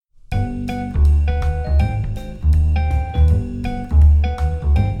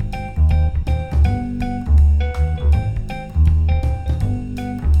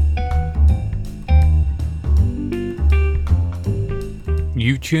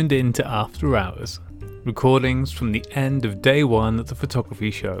You've tuned in to After Hours, recordings from the end of day one of the photography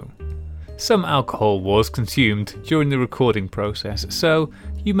show. Some alcohol was consumed during the recording process, so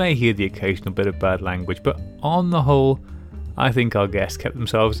you may hear the occasional bit of bad language, but on the whole, I think our guests kept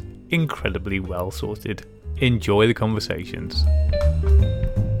themselves incredibly well sorted. Enjoy the conversations.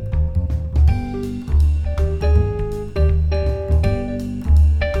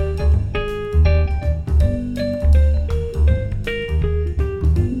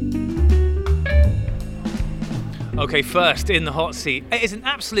 Okay, first in the hot seat, it is an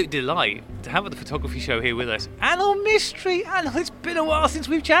absolute delight to have the photography show here with us. Anil Mistry, Anil, it's been a while since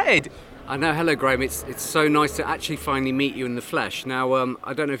we've chatted. I know, hello Graham, it's so nice to actually finally meet you in the flesh. Now,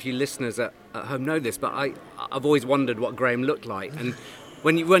 I don't know if you listeners at home know this, but I've always wondered what Graham looked like. And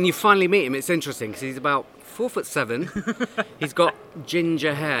when you finally meet him, it's interesting because he's about 4'7", he's got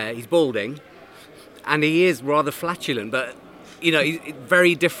ginger hair, he's balding, and he is rather flatulent, but you know, he's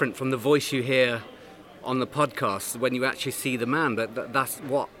very different from the voice you hear on the podcast when you actually see the man, but that's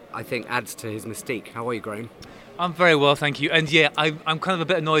what I think adds to his mystique. How are you, Graham? I'm very well, thank you. And yeah, I'm kind of a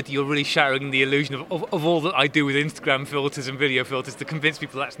bit annoyed that you're really shattering the illusion of all that I do with Instagram filters and video filters to convince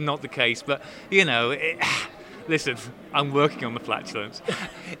people that's not the case. But, you know, listen, I'm working on the flatulence.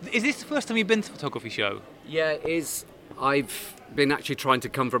 Is this the first time you've been to the photography show? Yeah, it is. I've been actually trying to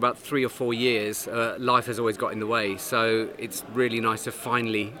come for about 3 or 4 years. Life has always got in the way, so it's really nice to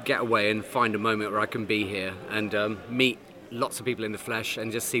finally get away and find a moment where I can be here and meet lots of people in the flesh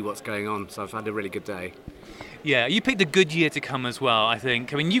and just see what's going on. So I've had a really good day. Yeah, you picked a good year to come as well, I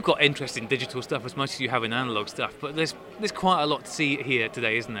think. I mean, you've got interest in digital stuff as much as you have in analogue stuff, but there's quite a lot to see here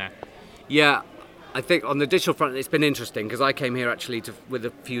today, isn't there? Yeah, I think on the digital front it's been interesting because I came here actually with a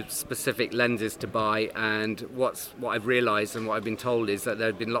few specific lenses to buy, and what I've realised and what I've been told is that there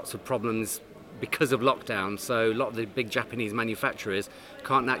have been lots of problems because of lockdown, so a lot of the big Japanese manufacturers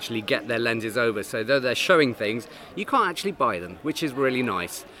can't actually get their lenses over, so though they're showing things, you can't actually buy them, which is really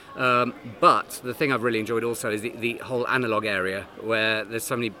nice. But the thing I've really enjoyed also is the whole analogue area, where there's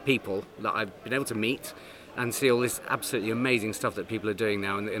so many people that I've been able to meet and see all this absolutely amazing stuff that people are doing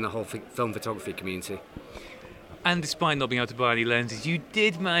now in the whole film photography community. And despite not being able to buy any lenses, you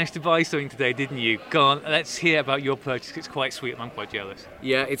did manage to buy something today, didn't you? Go on, let's hear about your purchase. It's quite sweet and I'm quite jealous.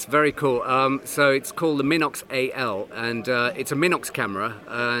 Yeah, it's very cool. So it's called the Minox AL, and it's a Minox camera,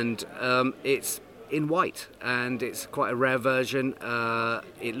 and it's in white, and it's quite a rare version.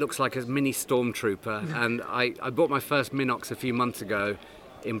 It looks like a mini Stormtrooper, and I bought my first Minox a few months ago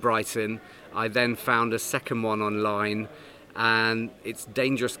in Brighton. I then found a second one online, and it's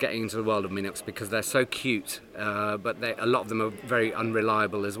dangerous getting into the world of Minox because they're so cute, but a lot of them are very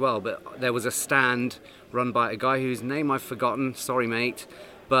unreliable as well. But there was a stand run by a guy whose name I've forgotten, sorry mate,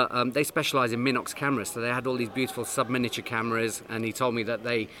 but they specialise in Minox cameras, so they had all these beautiful sub-miniature cameras, and he told me that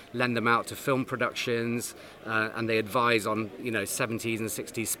they lend them out to film productions, and they advise on 70s and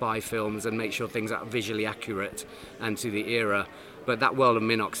 60s spy films and make sure things are visually accurate and to the era. But that world of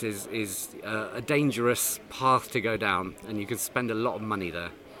Minox is a dangerous path to go down, and you can spend a lot of money there.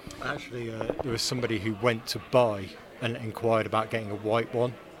 Actually, there was somebody who went to buy and inquired about getting a white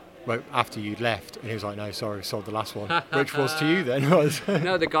one right after you'd left, and he was like, no, sorry, I sold the last one. Which was to you then?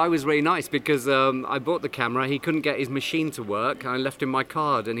 No, the guy was really nice because I bought the camera, he couldn't get his machine to work, and I left him my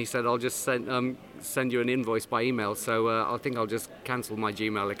card, and he said, I'll just send you an invoice by email, so I think I'll just cancel my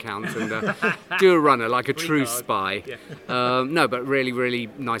Gmail account and do a runner like a true spy. Yeah. No, but really, really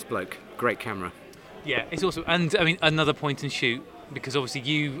nice bloke. Great camera. Yeah, it's also, and I mean, another point and shoot, because obviously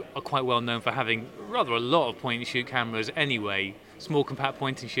you are quite well known for having rather a lot of point and shoot cameras anyway, small compact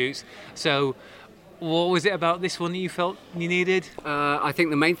point and shoots. So what was it about this one that you felt you needed? I think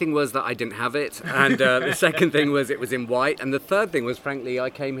the main thing was that I didn't have it, and the second thing was it was in white, and the third thing was, frankly, I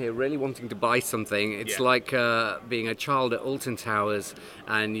came here really wanting to buy something. It's like being a child at Alton Towers,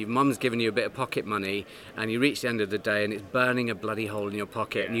 and your mum's giving you a bit of pocket money, and you reach the end of the day and it's burning a bloody hole in your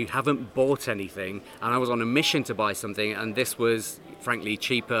pocket, and you haven't bought anything, and I was on a mission to buy something, and this was, frankly,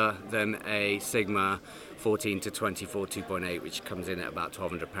 cheaper than a Sigma 14 to 24 2.8, which comes in at about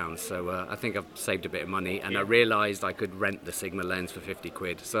 £1,200. So I think I've saved a bit of money, and I realised I could rent the Sigma lens for 50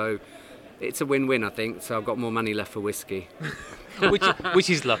 quid. So it's a win-win, I think. So I've got more money left for whiskey. which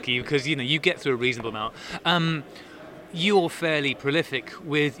is lucky because you get through a reasonable amount. You're fairly prolific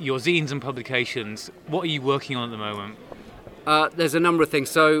with your zines and publications. What are you working on at the moment? There's a number of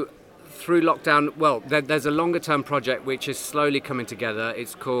things. So through lockdown, well, there's a longer term project which is slowly coming together.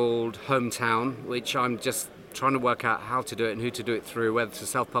 It's called Hometown, which I'm just trying to work out how to do it and who to do it through, whether to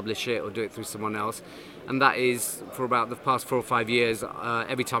self-publish it or do it through someone else. And that is for about the past 4 or 5 years.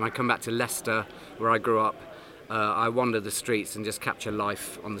 Every time I come back to Leicester, where I grew up, I wander the streets and just capture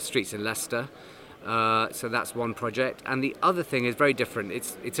life on the streets in Leicester. So that's one project, and the other thing is very different.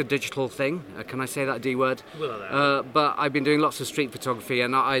 It's a digital thing. Can I say that D word? But I've been doing lots of street photography,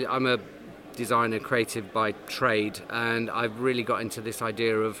 and I'm a designer, creative by trade, and I've really got into this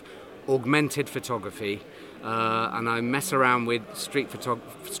idea of augmented photography. And I mess around with street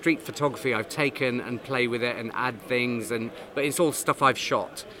photography. I've taken and play with it and add things, but it's all stuff I've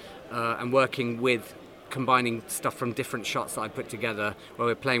shot, and working with combining stuff from different shots that I put together, where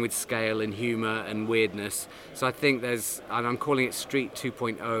we're playing with scale and humour and weirdness. So I think and I'm calling it Street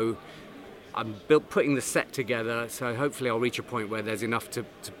 2.0. I'm putting the set together, so hopefully I'll reach a point where there's enough to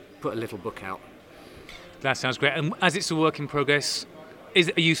put a little book out. That sounds great. And as it's a work in progress,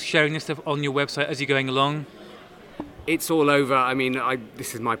 are you sharing this stuff on your website as you're going along? It's all over. I mean,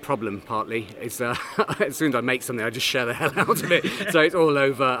 this is my problem partly. It's as soon as I make something, I just share the hell out of it. So it's all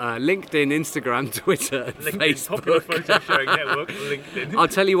over LinkedIn, Instagram, Twitter, and Facebook. Popular photo sharing network, LinkedIn. I'll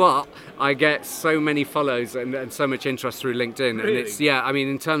tell you what, I get so many follows and so much interest through LinkedIn. Really? And I mean,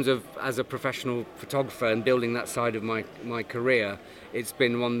 in terms of as a professional photographer and building that side of my career, it's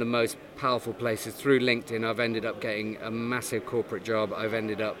been one of the most powerful places. Through LinkedIn, I've ended up getting a massive corporate job. I've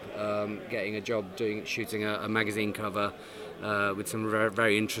ended up getting a job shooting a magazine cover with some very,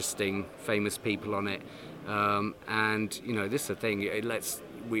 very interesting, famous people on it. And this is the thing.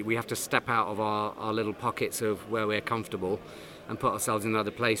 We have to step out of our little pockets of where we're comfortable and put ourselves in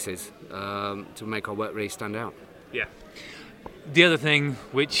other places to make our work really stand out. Yeah. The other thing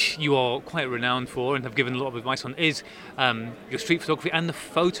which you are quite renowned for and have given a lot of advice on is your street photography and the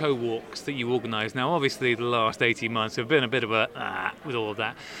photo walks that you organise. Now, obviously, the last 18 months have been a bit of with all of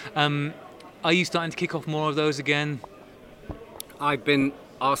that. Are you starting to kick off more of those again? I've been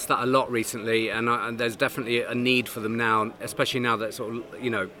asked that a lot recently, and there's definitely a need for them now, especially now that sort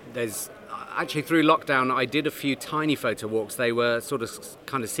of, there's... Actually, through lockdown, I did a few tiny photo walks. They were sort of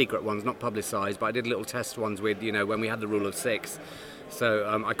kind of secret ones, not publicised, but I did little test ones with, when we had the rule of 6.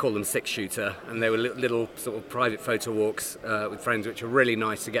 So I call them 6-shooter, and they were little sort of private photo walks with friends, which are really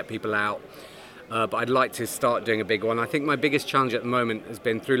nice to get people out. But I'd like to start doing a big one. I think my biggest challenge at the moment has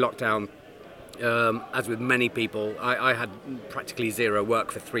been through lockdown, as with many people, I had practically zero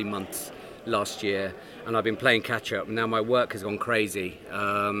work for 3 months last year, and I've been playing catch up. Now my work has gone crazy.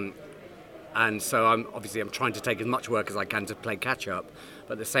 And so I'm trying to take as much work as I can to play catch up,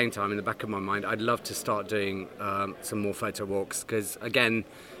 but at the same time, in the back of my mind, I'd love to start doing some more photo walks, because again,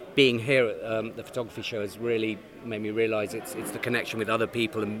 being here at the photography show has really made me realise it's the connection with other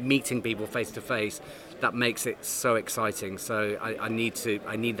people and meeting people face to face that makes it so exciting. So I need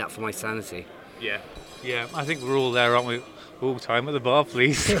that for my sanity. Yeah, I think we're all there, aren't we? All time at the bar,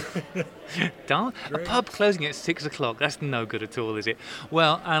 please. Darn, a pub closing at 6 o'clock. That's no good at all, is it?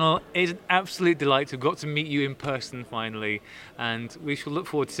 Well, Anil, it's an absolute delight to have got to meet you in person finally, and we shall look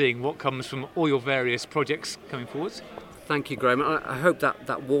forward to seeing what comes from all your various projects coming forwards. Thank you, Graham. I hope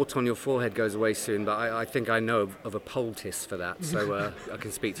that wart on your forehead goes away soon, but I think I know of a poultice for that, so I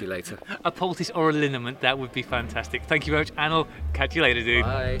can speak to you later. A poultice or a liniment, that would be fantastic. Thank you very much, Anil. Catch you later, dude.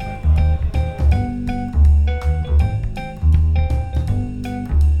 Bye.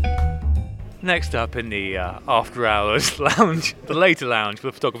 Next up in the after hours lounge, the later lounge for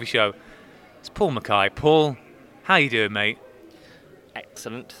the photography show, it's Paul Mackay. Paul, how you doing, mate?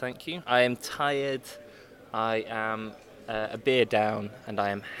 Excellent, thank you. I am tired, I am a beer down, and I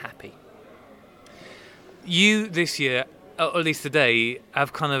am happy. You this year, or at least today,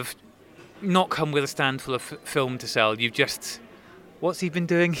 have kind of not come with a stand full of film to sell. You've just... What's he been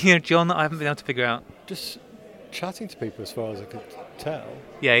doing here, John, that I haven't been able to figure out? Just chatting to people as far as I could tell.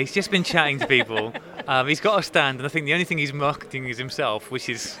 Yeah, he's just been chatting to people. He's got a stand, and I think the only thing he's marketing is himself, which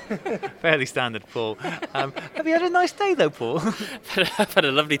is fairly standard, Paul. Have you had a nice day, though, Paul? I've had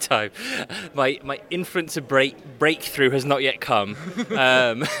a lovely time. My inference of breakthrough has not yet come, which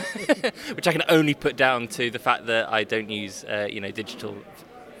I can only put down to the fact that I don't use, digital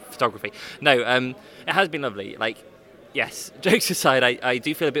photography. No, it has been lovely. Yes, jokes aside, I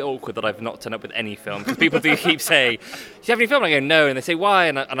do feel a bit awkward that I've not turned up with any film, because people do keep saying, do you have any film? And I go, no, and they say, why?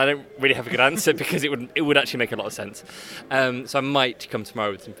 And I don't really have a good answer, because it would actually make a lot of sense. So I might come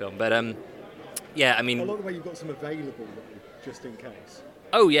tomorrow with some film, but yeah, I mean... I like the way you've got some available, though, just in case.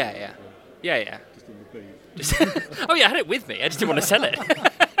 Oh, yeah. Just in the boot. Oh, yeah, I had it with me, I just didn't want to sell it.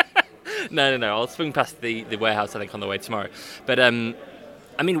 No, I'll swing past the warehouse, I think, on the way tomorrow. But, I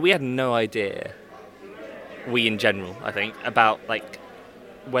mean, we had no idea... We in general, I think, about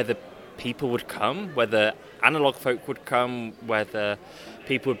whether people would come, whether analog folk would come, whether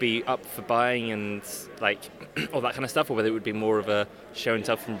people would be up for buying and all that kind of stuff, or whether it would be more of a show and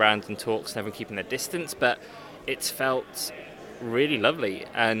tell from brands and talks and everyone keeping their distance. But it's felt really lovely,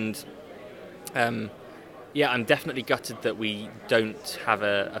 and I'm definitely gutted that we don't have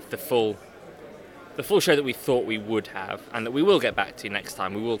the full show that we thought we would have, and that we will get back to next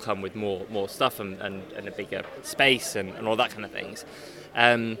time. We will come with more stuff and a bigger space and all that kind of things.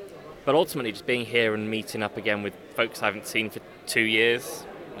 But ultimately, just being here and meeting up again with folks I haven't seen for 2 years.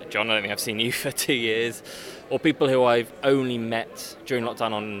 Like John, I don't think I've seen you for 2 years, or people who I've only met during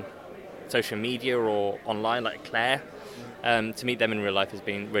lockdown on social media or online, like Claire. To meet them in real life has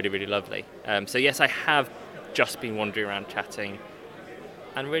been really, really lovely. So yes, I have just been wandering around chatting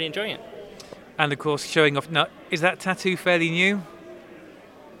and really enjoying it. And of course, showing off. Now, is that tattoo fairly new?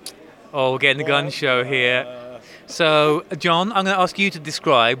 Oh, we're getting the gun show here. So, John, I'm going to ask you to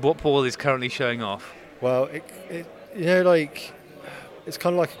describe what Paul is currently showing off. Well, like it's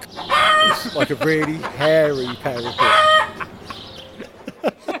kind of like a really hairy pair of boots.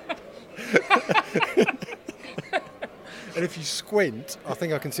 And if you squint, I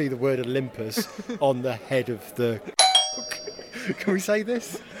think I can see the word Olympus on the head of the... Can we say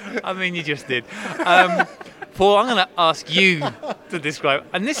this? I mean, you just did. Paul, I'm going to ask you to describe...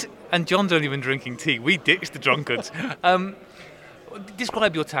 And John's only been drinking tea. We ditched the drunkards.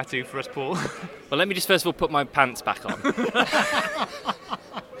 Describe your tattoo for us, Paul. Well, let me just first of all put my pants back on.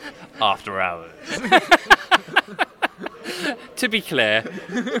 After hours. To be clear,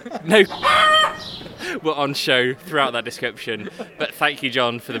 no were on show throughout that description, but thank you,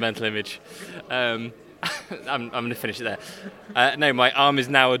 John, for the mental image. I'm going to finish it there. No, my arm is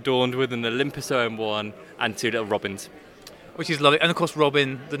now adorned with an Olympus OM1 and 2 little robins. Which is lovely. And of course,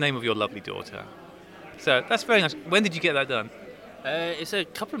 Robin, the name of your lovely daughter. So that's very nice. When did you get that done? It's a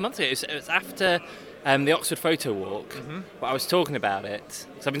couple of months ago. It was after the Oxford Photo Walk. But I was talking about it.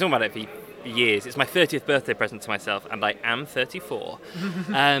 So I've been talking about it for years. It's my 30th birthday present to myself, and I am 34.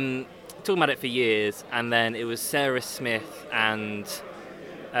 Talking about it for years, and then it was Sarah Smith and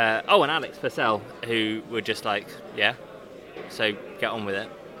Alex Purcell who were just like, yeah, so get on with it.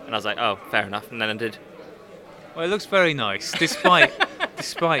 And I was like, oh, fair enough. And then I did. Well, it looks very nice, despite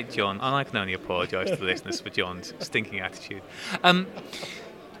John, and I can only apologise to the listeners for John's stinking attitude.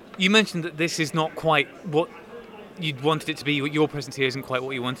 You mentioned that this is not quite what you'd wanted it to be. Your presence here isn't quite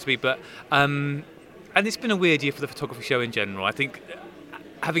what you wanted it to be, but and it's been a weird year for the photography show in general. I think,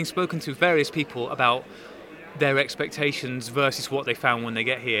 having spoken to various people about their expectations versus what they found when they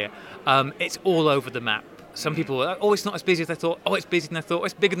get here, it's all over the map. Some people are like, oh, it's not as busy as I thought. Oh, it's busier than I thought.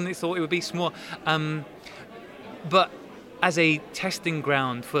 It's bigger than they thought it would be. Small. But as a testing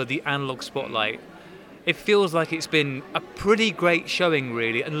ground for the Analog Spotlight, it feels like it's been a pretty great showing,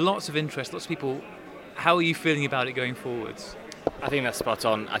 really, and lots of interest, lots of people. How are you feeling about it going forwards? I think that's spot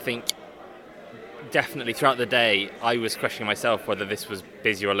on. I think definitely throughout the day, I was questioning myself whether this was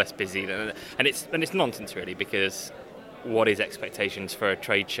busy or less busy, and it's nonsense, really, because what is expectations for a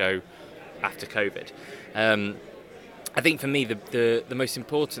trade show after COVID? I think for me, the most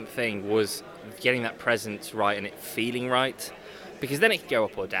important thing was getting that presence right and it feeling right, because then it can go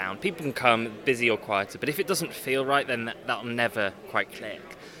up or down. People can come busy or quieter, but if it doesn't feel right, then that'll never quite click.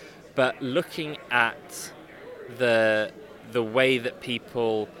 But looking at the way that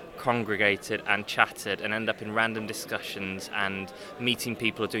people congregated and chatted and end up in random discussions and meeting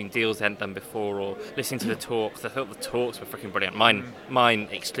people or doing deals they hadn't done before, or listening to the talks. I thought the talks were freaking brilliant. Mine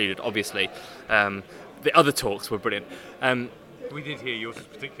excluded, obviously. The other talks were brilliant. We did hear yours was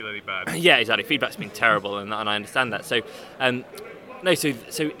particularly bad. Yeah, exactly. Feedback's been terrible, and I understand that. So,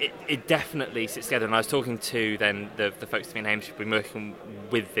 so it definitely sits together. And I was talking to then the folks at me and Hamish who've been working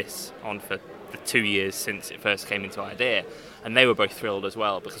with this on for the 2 years since it first came into idea, and they were both thrilled as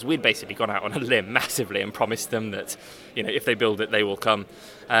well, because we'd basically gone out on a limb massively and promised them that, if they build it, they will come.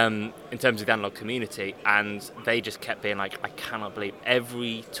 In terms of the analog community, and they just kept being like, I cannot believe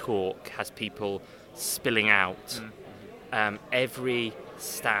every talk has people spilling out. Every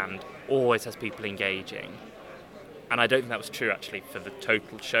stand always has people engaging, and I don't think that was true actually for the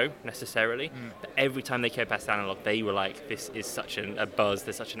total show necessarily, but every time they came past Analog, they were like, this is such a buzz,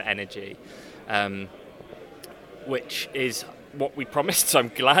 there's such an energy, which is what we promised, so I'm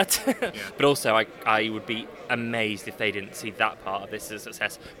glad. But also I would be amazed if they didn't see that part of this as a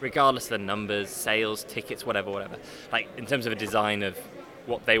success, regardless of the numbers, sales, tickets, whatever. Like, in terms of a design of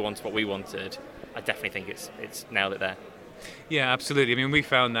what they wanted, what we wanted, I definitely think it's nailed it there. Yeah, absolutely. I mean, we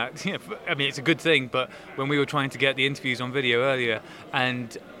found that, it's a good thing, but when we were trying to get the interviews on video earlier,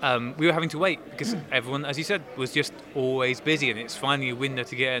 and we were having to wait because everyone, as you said, was just always busy, and it's finding a window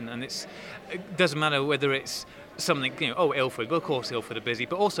to get in, and it doesn't matter whether it's something, Ilford, well, of course Ilford are busy,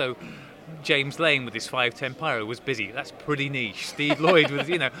 but also James Lane with his 510 Pyro was busy. That's pretty niche. Steve Lloyd with,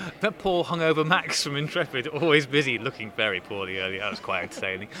 that poor hungover Max from Intrepid, always busy, looking very poorly earlier. That was quite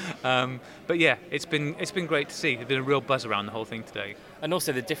entertaining. But yeah, it's been great to see. There's been a real buzz around the whole thing today. And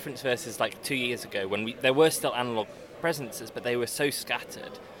also the difference versus like 2 years ago when there were still analog presences, but they were so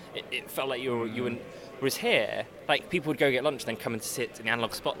scattered. It felt like you were. Whereas here, like, people would go get lunch and then come and sit in the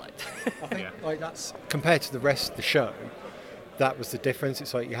analog spotlight. I think like that's compared to the rest of the show. That was the difference.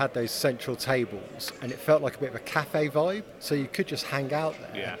 It's like you had those central tables, and it felt like a bit of a cafe vibe. So you could just hang out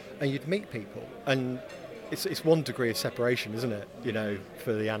there, and you'd meet people. And it's 1 degree of separation, isn't it?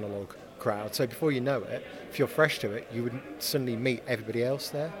 For the analog crowd. So before you know it, if you're fresh to it, you would suddenly meet everybody else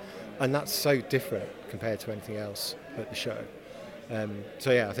there, and that's so different compared to anything else at the show.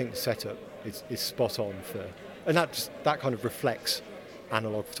 So yeah, I think the setup is spot on for, and that kind of reflects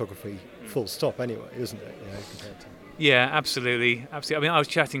analog photography full stop anyway, doesn't it? Compared to. Yeah, absolutely. I mean, I was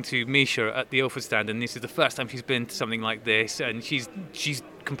chatting to Misha at the Ilford stand, and this is the first time she's been to something like this, and she's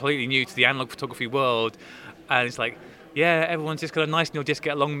completely new to the analog photography world, and it's like, yeah, everyone's just got a nice, and you'll just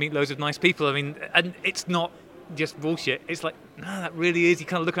get along and meet loads of nice people. I mean, and it's not just bullshit. It's like, no, that really is. You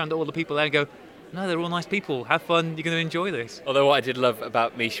kind of look around at all the people there and go, no, they're all nice people. Have fun. You're going to enjoy this. Although what I did love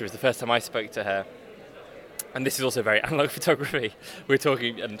about Misha was the first time I spoke to her, and this is also very analog photography, we were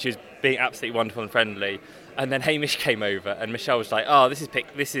talking and she was being absolutely wonderful and friendly, and then Hamish came over and Michelle was like, oh, this is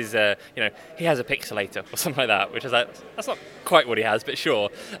he has a pixelator or something like that, which I was like, that's not quite what he has, but sure.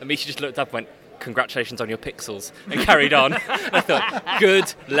 And Misha just looked up and went, congratulations on your pixels, and carried on. And I thought,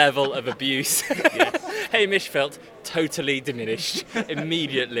 good level of abuse. Yes. Hamish felt totally diminished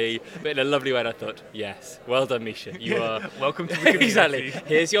immediately, but in a lovely way, and I thought, yes, well done, Misha. You are welcome to the community. Exactly.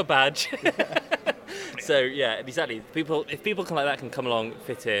 Here's your badge. So yeah, exactly. If people like that can come along,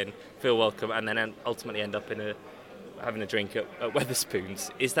 fit in, feel welcome, and then ultimately end up having a drink at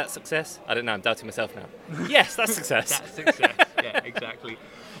Wetherspoons, is that success? I don't know. I'm doubting myself now. Yes, that's success. That's success. Yeah, exactly.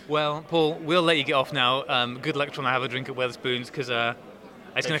 Well, Paul, we'll let you get off now. Good luck trying to have a drink at Wetherspoons, because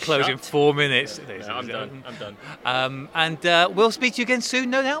it's going to close in 4 minutes. No, I'm done. And we'll speak to you again soon,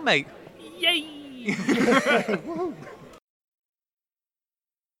 no doubt, mate. Yay!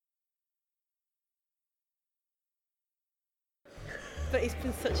 But it's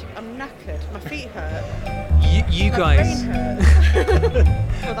been I'm knackered. My feet hurt. You My guys. brain hurts.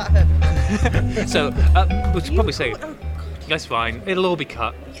 Well, that hurt. So, we should probably say, that's fine. It'll all be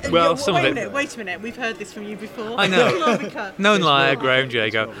cut. Well, some of it. Wait a minute. We've heard this from you before. I know. It'll all be cut. Known liar, Graham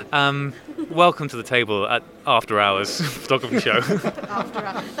Jago. Welcome to the table at After Hours Photography Show. After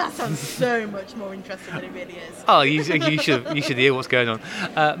hours. That sounds so much more interesting than it really is. Oh, you should hear what's going on.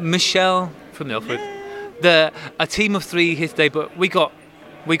 Michelle from Ilford. A team of 3 here today, but we got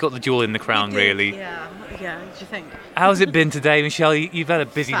the jewel in the crown, really. Yeah. What do you think? How's it been today, Michelle? You've had a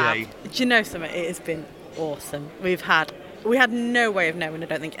busy day. Do you know something? It has been awesome. We had no way of knowing, I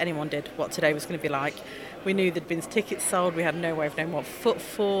don't think anyone did, what today was going to be like. We knew there'd been tickets sold. We had no way of knowing what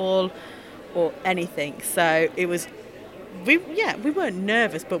footfall or anything. So it was, we weren't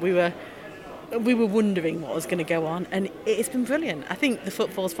nervous, but we were wondering what was going to go on, and it's been brilliant. I think the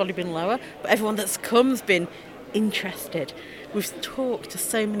footfall's probably been lower, but everyone that's come's been interested. We've talked to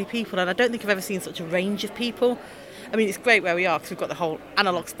so many people, and I don't think I've ever seen such a range of people. I mean, it's great where we are because we've got the whole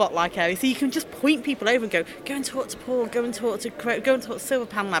analog spotlight area, so you can just point people over and go and talk to Paul, go and talk to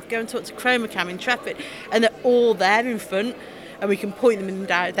Silverpan Lab, go and talk to ChromaCam, Intrepid, and they're all there in front, and we can point them in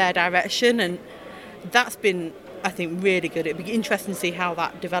their direction, and that's been, I think, really good. It'd be interesting to see how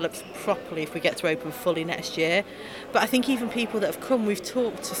that develops properly if we get to open fully next year. But I think even people that have come, we've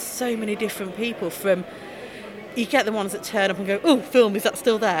talked to so many different people. From, you get the ones that turn up and go, oh, film, is that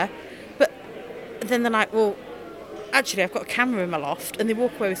still there? But then they're like, well, actually, I've got a camera in my loft, and they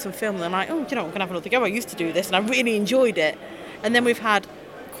walk away with some film, and they're like, oh, I'm going to have another go. I used to do this, and I really enjoyed it. And then we've had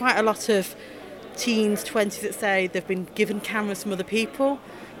quite a lot of teens, 20s that say they've been given cameras from other people.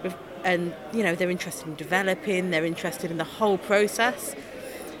 And, they're interested in developing, they're interested in the whole process.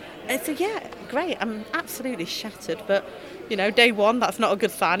 And so, yeah, great. I'm absolutely shattered. But, day one, that's not a good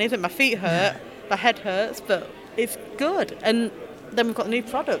sign, is it? My feet hurt, my head hurts, but it's good. And then we've got new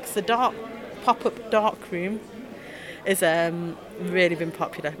products. The pop-up dark room has really been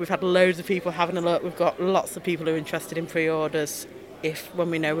popular. We've had loads of people having a look. We've got lots of people who are interested in pre-orders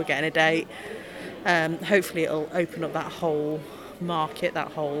when we know we're getting a date. Hopefully it'll open up that whole market,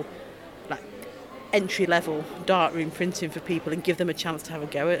 that whole entry-level darkroom printing for people and give them a chance to have a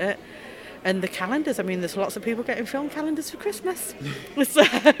go at it. And the calendars, I mean, there's lots of people getting film calendars for Christmas.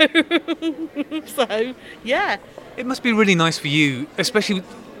 So, yeah. It must be really nice for you, especially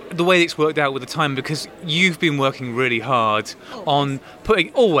the way it's worked out with the time, because you've been working really hard on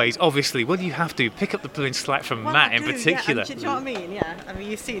putting, always, obviously, what do you have to pick up the blooming slack from Matt in particular? Yeah, do you know what I mean? Yeah, I mean,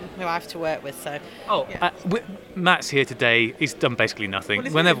 you've seen who I have to work with, so. Matt's here today. He's done basically nothing. Well,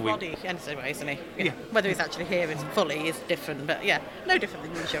 he's Whenever body, anyway, isn't he? Yeah. Whether he's actually here is fully is different, but yeah, no different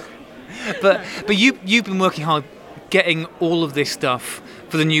than usual. But you've been working hard, getting all of this stuff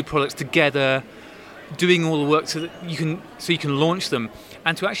for the new products together, doing all the work so that you can launch them,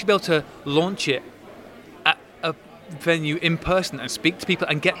 and to actually be able to launch it at a venue in person and speak to people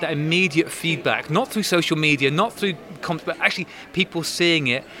and get that immediate feedback, not through social media, not through comments, but actually people seeing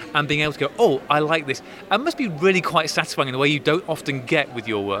it and being able to go, oh, I like this. It must be really quite satisfying in a way you don't often get with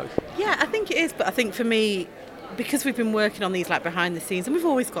your work. Yeah, I think it is, but I think for me, because we've been working on these like behind the scenes, and we've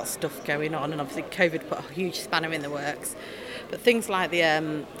always got stuff going on, and obviously COVID put a huge spanner in the works. But things like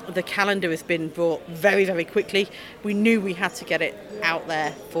the calendar has been brought very, very quickly. We knew we had to get it out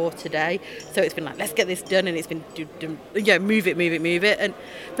there for today, so it's been like, let's get this done, and it's been move it. And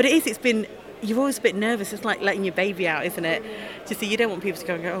but it's been. You're always a bit nervous. It's like letting your baby out, isn't it? To see, you don't want people to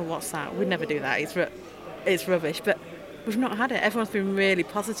go and go, oh, what's that? We'd never do that. It's rubbish. But we've not had it. Everyone's been really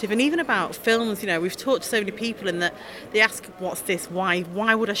positive. And even about films, we've talked to so many people in that they ask, what's this? Why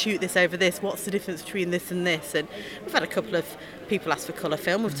would I shoot this over this? What's the difference between this and this? And we've had a couple of people ask for colour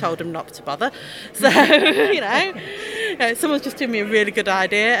film. We've told them not to bother. So, someone's just given me a really good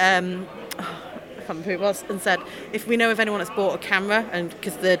idea. I can't remember who it was, and said, if we know of anyone that's bought a camera, and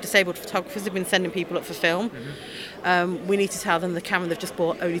because the disabled photographers have been sending people up for film, we need to tell them the camera they've just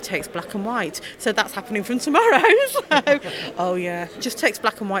bought only takes black and white. So that's happening from tomorrow. So, oh yeah, just takes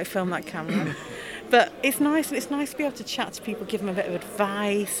black and white film, that camera. But it's nice, and it's nice to be able to chat to people, give them a bit of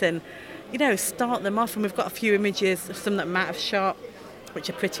advice, and start them off. And we've got a few images, some that Matt have shot, which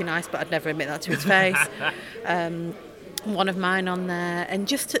are pretty nice, but I'd never admit that to his face. One of mine on there, and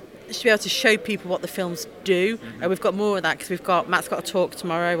just to be able to show people what the films do. We've got more of that because Matt's got a talk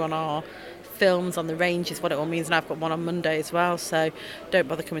tomorrow on our films, on the ranges, what it all means, and I've got one on Monday as well, so don't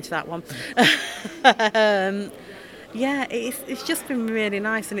bother coming to that one. It's just been really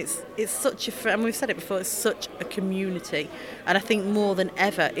nice, and it's such and we've said it before, it's such a community, and I think more than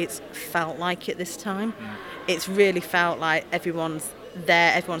ever it's felt like it this time. It's really felt like everyone's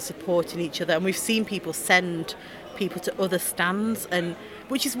there, everyone's supporting each other, and we've seen people send people to other stands, and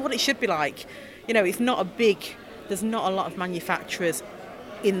which is what it should be like. It's not there's not a lot of manufacturers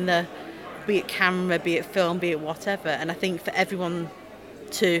in the, be it camera, be it film, be it whatever, and I think for everyone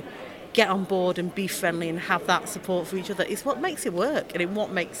to get on board and be friendly and have that support for each other is what makes it work, and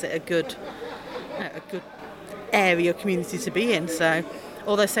what makes it a good area, community to be in. So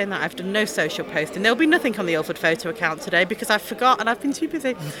although saying that, I've done no social posting. There'll be nothing on the Ilford Photo account today because I forgot and I've been too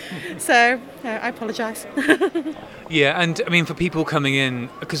busy. So I apologise. Yeah, and I mean, for people coming in,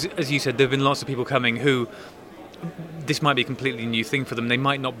 because as you said, there have been lots of people coming who, this might be a completely new thing for them. They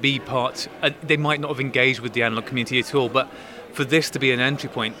might not be they might not have engaged with the analogue community at all, but for this to be an entry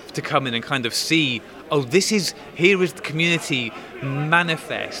point, to come in and kind of see, oh, here is the community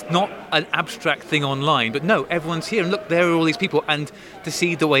manifest, not an abstract thing online, but no, everyone's here, and look, there are all these people, and to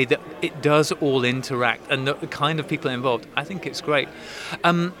see the way that it does all interact and the kind of people involved, I think it's great.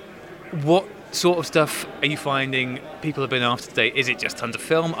 What sort of stuff are you finding people have been after today? Is it just tons of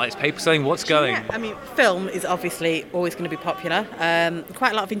film? Is paper selling? What's going? Yeah, I mean, film is obviously always going to be popular.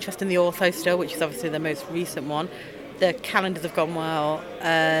 Quite a lot of interest in the ortho still, which is obviously the most recent one. The calendars have gone well.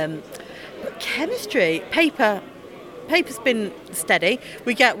 But chemistry, paper's been steady.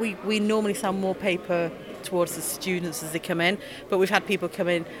 We normally sell more paper towards the students as they come in, but we've had people come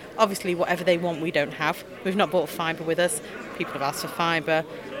in, obviously whatever they want we don't have. We've not bought fibre with us. People have asked for fibre.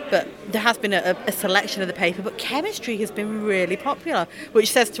 But there has been a selection of the paper, but chemistry has been really popular, which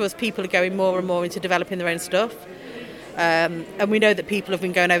says to us people are going more and more into developing their own stuff. And we know that people have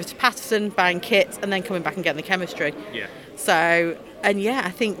been going over to Patterson, buying kits, and then coming back and getting the chemistry. Yeah. So, I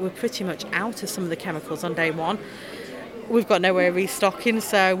think we're pretty much out of some of the chemicals on day one. We've got no way of restocking,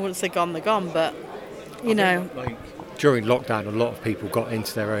 so once they're gone, they're gone. But, during lockdown, a lot of people got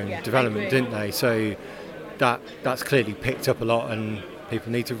into their own development, didn't they? So that's clearly picked up a lot, and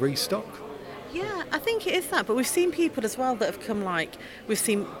people need to restock. Yeah, I think it is that. But we've seen people as well that have come, we've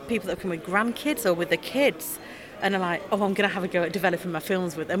seen people that have come with grandkids or with their kids, and are like, oh, I'm going to have a go at developing my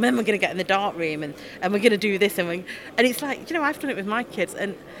films with them, and then we're going to get in the dark room, and we're going to do this, and it's like, I've done it with my kids,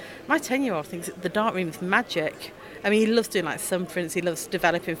 and my 10-year-old thinks the dark room is magic. I mean, he loves doing sun prints, he loves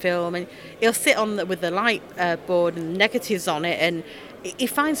developing film, and he'll sit on with the light board and negatives on it, and he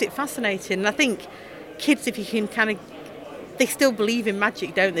finds it fascinating. And I think kids, if you can they still believe in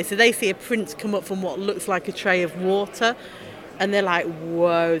magic, don't they? So they see a print come up from what looks like a tray of water, and they're like,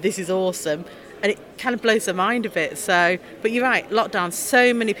 whoa, this is awesome. And it kind of blows their mind a bit. So, but you're right, lockdown,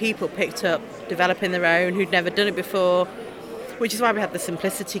 so many people picked up developing their own who'd never done it before, which is why we had the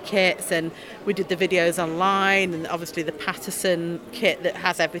Simplicity kits, and we did the videos online, and obviously the Patterson kit that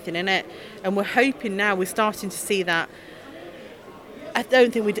has everything in it. And we're hoping now, we're starting to see that. I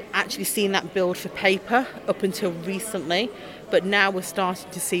don't think we'd actually seen that build for paper up until recently, but now we're starting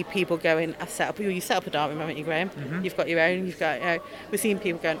to see people going, you set up a dark room, haven't you, Graham? Mm-hmm. You've got your own, we're seeing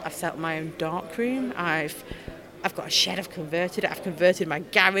people going, I've set up my own dark room, I've got a shed, I've converted my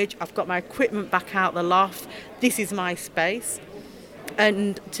garage, I've got my equipment back out the loft, this is my space.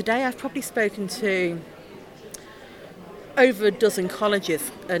 And today I've probably spoken to over a dozen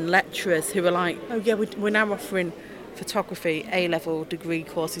colleges and lecturers who are like, oh yeah, we're now offering photography A-level degree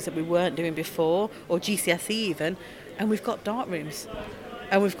courses that we weren't doing before, or GCSE even, and we've got dark rooms.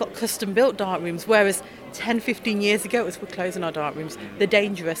 And we've got custom built dark rooms, whereas 10, 15 years ago it was, we're closing our dark rooms, they're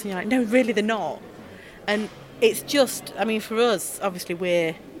dangerous. And you're like, no, really they're not. And it's just, I mean, for us, obviously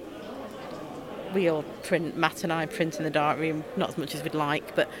we all print, Matt and I print in the dark room, not as much as we'd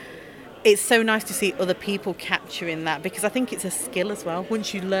like, but it's so nice to see other people capturing that, because I think it's a skill as well.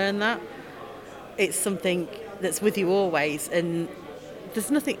 Once you learn that, it's something that's with you always, and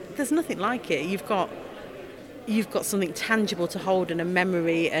there's nothing like it. You've got something tangible to hold, and a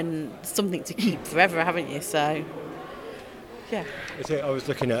memory, and something to keep forever, haven't you? So, yeah. I was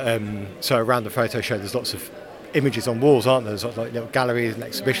looking at so around the photo show, there's lots of images on walls, aren't there? There's like little galleries and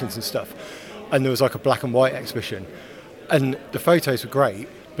exhibitions and stuff. And there was like a black and white exhibition, and the photos were great,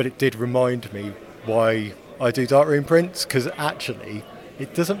 but it did remind me why I do darkroom prints, because actually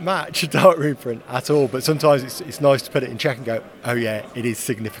it doesn't match a darkroom print at all. But sometimes it's nice to put it in check and go, oh yeah, it is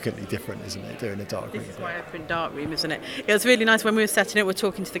significantly different, isn't it, doing a darkroom? This is why I print darkroom, isn't it? It was really nice when we were setting it. We're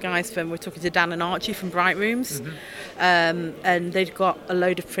talking to the guys we're talking to Dan and Archie from Bright Rooms, and they'd got a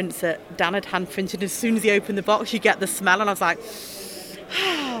load of prints that Dan had hand printed. As soon as he opened the box, you get the smell, and I was like,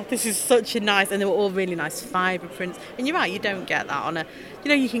 this is such a nice, and they were all really nice fibre prints. And you're right, you don't get that on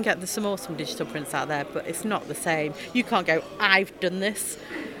you can get some awesome digital prints out there, but it's not the same. You can't go, I've done this.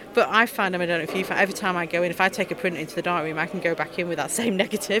 But I find them, I don't know if you find, every time I go in, if I take a print into the darkroom, I can go back in with that same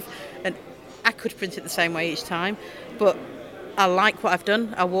negative, and I could print it the same way each time. But I like what I've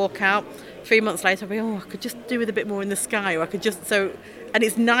done. I walk out, 3 months later, I'll be, I could just do with a bit more in the sky, or I could just, and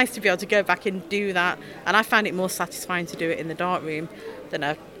it's nice to be able to go back and do that. And I find it more satisfying to do it in the darkroom than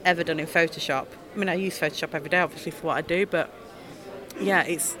I've ever done in Photoshop. I mean, I use Photoshop every day, obviously, for what I do, but yeah,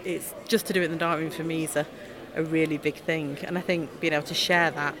 it's just to do it in the darkroom for me is a really big thing. And I think being able to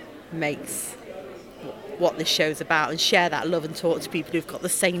share that makes what this show's about, and share that love and talk to people who've got the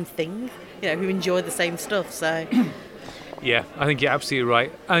same thing, who enjoy the same stuff. So yeah, I think you're absolutely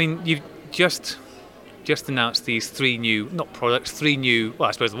right. I mean, you've just announced these three new, not products, three new, well,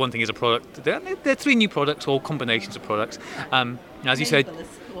 I suppose the one thing is a product. They're three new products, or combinations of products. As you said,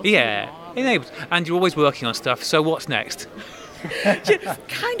 enabled. And you're always working on stuff. So what's next?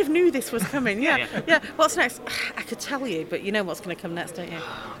 Kind of knew this was coming. Yeah. What's next? I could tell you, but you know what's going to come next, don't you?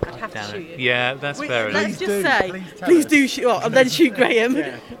 I'd have to shoot you. Yeah, that's fair enough. Let's just say, please do shoot, and then shoot Graham.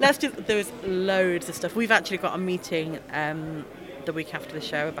 Yeah. There's loads of stuff. We've actually got a meeting the week after the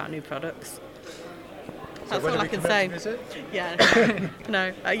show about new products. That's all I can say. Yeah.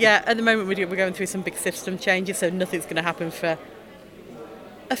 No. At the moment we're going through some big system changes, so nothing's going to happen for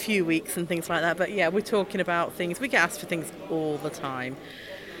a few weeks and things like that. But yeah, we're talking about things. We get asked for things all the time,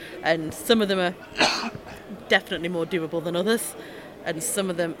 and some of them are definitely more doable than others, and some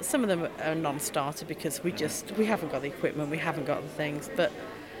of them are non-starter because we haven't got the equipment, we haven't got the things. But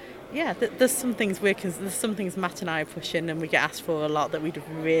yeah, there's some things Matt and I are pushing, and we get asked for a lot that we'd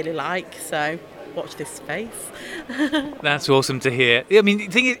really like. So watch this space. That's awesome to hear. I mean, the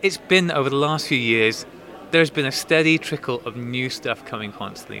thing is, it's been over the last few years, there's been a steady trickle of new stuff coming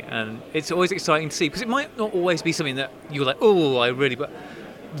constantly, and it's always exciting to see, because it might not always be something that you're like, oh, I really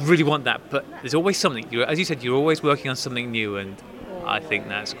want that, but there's always something. As you said, you're always working on something new, and I think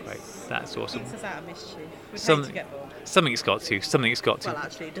that's great. That's awesome. Keeps us out of mischief. We hate to get bored. Something's got to. Well,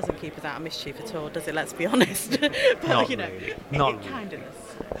 actually, it doesn't keep us out of mischief at all, does it? Let's be honest. But, not really. Not kind of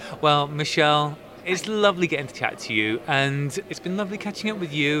does. Well, Michelle, it's lovely getting to chat to you, and it's been lovely catching up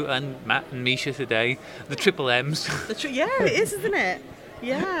with you and Matt and Misha today. The triple M's. Yeah, it is, isn't it?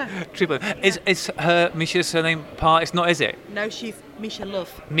 Yeah. Triple M. Is her Misha's surname part? It's not, is it? No, she's Misha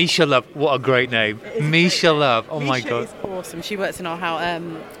Love. Misha Love. What a great name. Misha Love. Oh my God. Misha is awesome. She works in our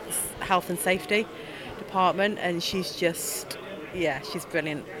health and safety department, and she's just, she's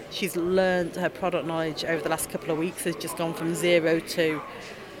brilliant. She's learned her product knowledge over the last couple of weeks. Has just gone from 0 to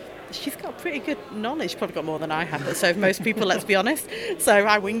she's got pretty good knowledge, probably got more than I have, but so have most people, let's be honest. So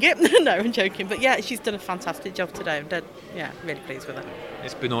I wing it. No, I'm joking. But yeah, she's done a fantastic job today. I'm really pleased with her.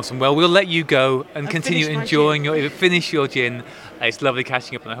 It's been awesome. Well, we'll let you go and continue finished my enjoying finish your gin. It's lovely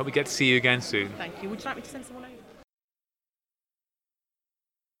catching up, and I hope we get to see you again soon. Thank you. Would you like me to send someone over?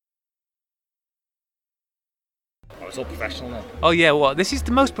 Oh, it's all professional now. Oh yeah, what? This is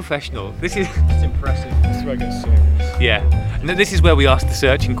the most professional. This is It's impressive. This is where it gets serious. yeah. And this is where we ask the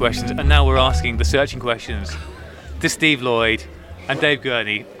searching questions, and now we're asking the searching questions to Steve Lloyd and Dave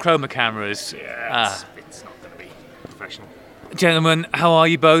Gurney, Chroma cameras. It's not going to be professional. Gentlemen, how are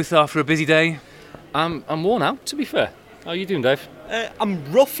you both after a busy day? I'm worn out, to be fair. How are you doing, Dave?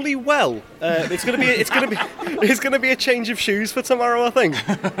 I'm roughly well. It's gonna be a change of shoes for tomorrow, I think.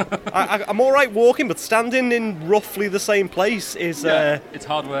 I'm all right walking, but standing in roughly the same place is. It's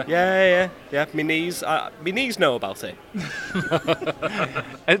hard work. Yeah. My knees know about it.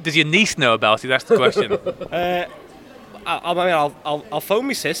 Does your niece know about it? That's the question. I'll phone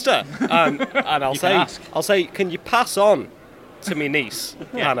my sister and I'll say, can you pass on to my niece,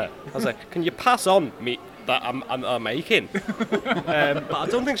 Hannah? I'll say, can you pass on me that I'm making? But I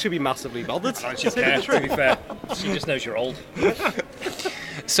don't think she'll be massively bothered. I don't think she'll care, to be fair. She just knows you're old.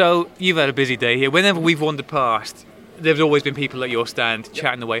 So you've had a busy day here. Whenever we've wandered past, there's always been people at your stand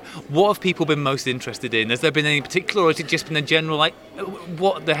chatting away. What have people been most interested in? Has there been any particular, or has it just been a general, like,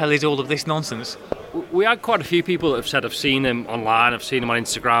 what the hell is all of this nonsense? We had quite a few people that have said I've seen him online, I've seen him on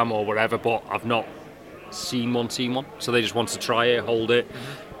Instagram or wherever, but I've not seen one. So they just want to try it, hold it.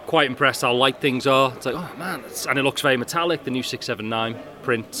 Quite impressed how light things are. It's like, oh man, and it looks very metallic, the new 679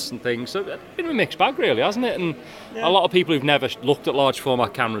 prints and things. So it's been a mixed bag really, hasn't it? And a lot of people who've never looked at large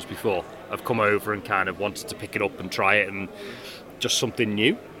format cameras before have come over and kind of wanted to pick it up and try it, and just something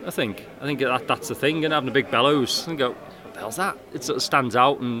new, I think that's the thing. And having a big bellows and go, what the hell's that? It sort of stands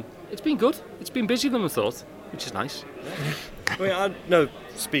out, and it's been good. It's been busier than I thought, which is nice. I know,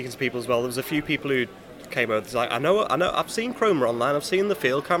 speaking to people as well, there was a few people who came over. It's like, I know, I've seen Chroma online, I've seen the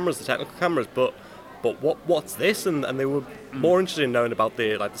field cameras, the technical cameras, but what's this? And they were more interested in knowing about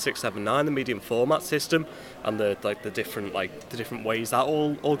the 679, the medium format system, and the different ways that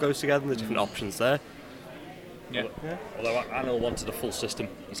all goes together, and the different options there. Yeah. Although Anil wanted a full system.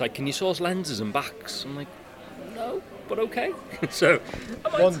 He's like, can you source lenses and backs? I'm like, no, but okay. So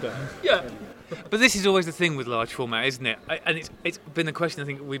One day. yeah. But this is always the thing with large format, isn't it? And it's been a question I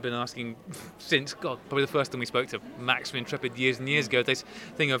think we've been asking since, probably the first time we spoke to Max from Intrepid years and years ago. This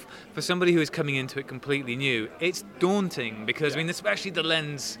thing of, for somebody who is coming into it completely new, it's daunting because, I mean, especially the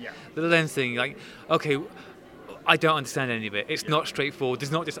lens thing, like, okay, I don't understand any of it. It's not straightforward.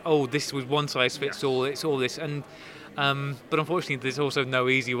 It's not just, this was one size fits all, it's all this. And but unfortunately, there's also no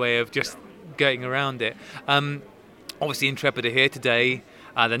easy way of just getting around it. Obviously, Intrepid are here today.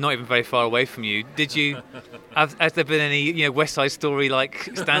 They're not even very far away from you. Has there been any West Side Story like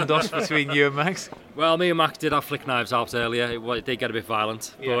standoffs between you and Max? Well, me and Max did have flick knives out earlier. It did get a bit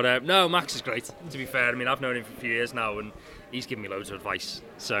violent. Yeah. But no, Max is great, to be fair. I mean, I've known him for a few years now, and he's given me loads of advice.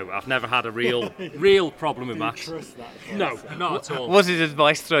 So I've never had a real problem with Max. Trust that? No, not at all. Was his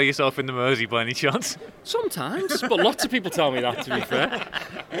advice throw yourself in the Mersey by any chance? Sometimes, but lots of people tell me that, to be fair.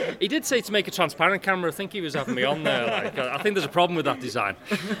 He did say to make a transparent camera. I think he was having me on there. I think there's a problem with that design.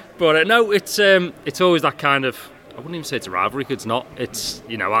 But no, it's always that kind of, I wouldn't even say it's a rivalry, because it's not. It's,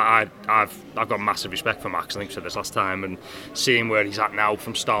 I've got massive respect for Max. I think I said this last time, and seeing where he's at now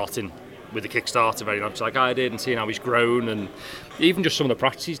from starting with the Kickstarter very much like I did, and seeing how he's grown, and even just some of the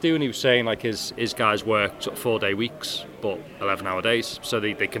practice he's doing. He was saying like his guys work sort of 4-day weeks, but 11-hour days, so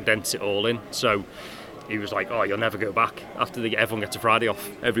they condense it all in. So he was like, you'll never go back after everyone gets a Friday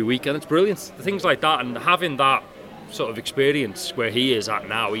off every week, and it's brilliant. Things like that, and having that sort of experience where he is at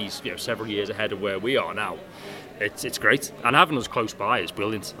now, he's several years ahead of where we are now. It's great, and having us close by is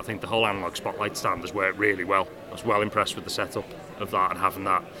brilliant. I think the whole analog spotlight stand has worked really well. I was well impressed with the setup of that, and having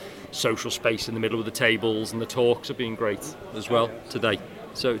that social space in the middle of the tables, and the talks have been great as well today.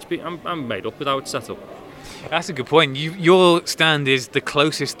 So I'm made up with how it's set up. That's a good point. Your stand is the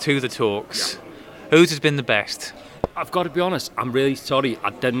closest to the talks. Yeah. Whose has been the best? I've got to be honest, I'm really sorry, I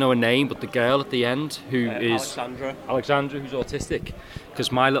didn't know her name, but the girl at the end who is Alexandra, who's autistic,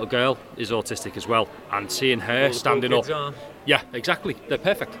 because my little girl is autistic as well, and seeing her standing up, yeah, exactly, they're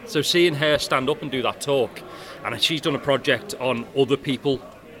perfect. So seeing her stand up and do that talk, and she's done a project on other people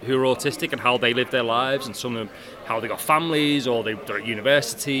who are autistic and how they live their lives, and some of them how they got families, or they're at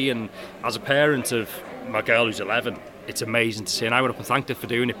university. And as a parent of my girl who's 11, it's amazing to see, and I went up and thanked her for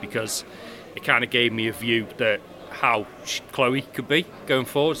doing it, because it kind of gave me a view that how Chloe could be going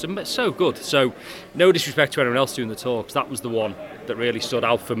forward. So good. So no disrespect to anyone else doing the talks, that was the one that really stood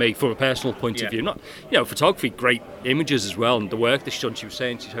out for me from a personal point of view. Not, photography, great images as well, and the work that she's done. She was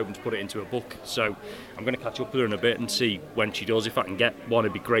saying she's hoping to put it into a book. So I'm going to catch up with her in a bit and see when she does. If I can get one,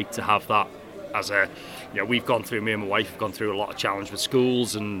 it'd be great to have that as a, we've gone through, me and my wife have gone through a lot of challenge with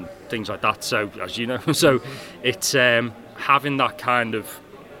schools and things like that. So as you know, so it's having that kind of,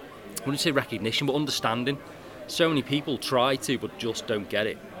 I wouldn't say recognition, but understanding. So many people try to, but just don't get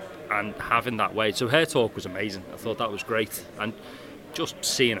it. And having that way. So her talk was amazing. I thought that was great. And just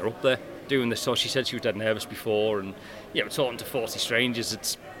seeing her up there doing this. So she said she was dead nervous before. And, talking to 40 strangers,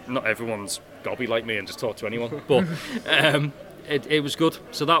 it's not everyone's gobby like me and just talk to anyone. But it was good.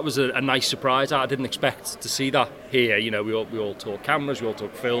 So that was a nice surprise. I didn't expect to see that here. We all talk cameras, we all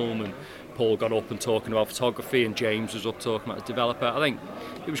talk film. And Paul got up and talking about photography. And James was up talking about the developer. I think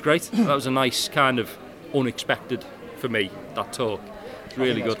it was great. That was a nice kind of unexpected for me, that talk.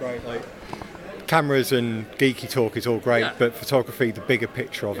 Really good. Great. Like, cameras and geeky talk is all great, but photography, the bigger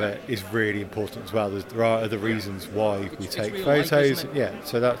picture of it, is really important as well. There are other reasons why we take photos.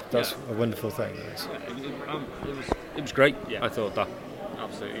 So that's a wonderful thing. It was great. I thought that.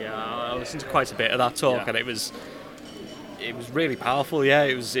 Absolutely. Yeah, I listened to quite a bit of that talk, and it was really powerful. Yeah,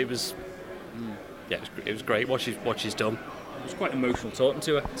 it was great what she's done. It was quite emotional talking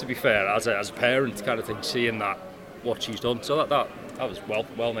to her, to be fair, as a parent kind of thing, seeing that what she's done. So that was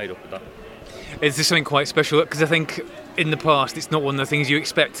well made up with that. Is there something quite special? Because I think in the past it's not one of the things you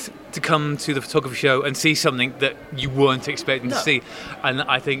expect to come to the photography show and see something that you weren't expecting to see. And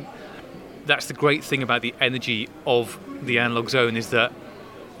I think that's the great thing about the energy of the Analog Zone, is that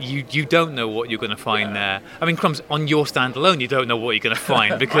you don't know what you're going to find there. I mean, Crumbs, on your stand alone, you don't know what you're going to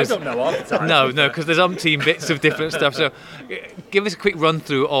find, because I don't know all the time. No, because there's umpteen bits of different stuff. So give us a quick run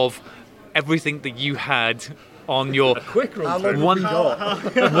through of everything that you had on your quick run through.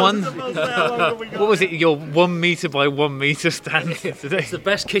 What was it? Your 1 metre by 1 metre stand today. It's the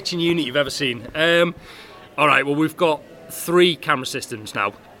best kitchen unit you've ever seen. All right. Well, we've got 3 camera systems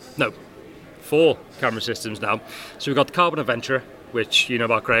now. No, 4 camera systems now. So we've got the Carbon Adventurer, which you know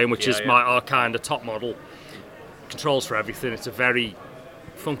about, Graham, which is our kind of top model. Controls for everything. It's a very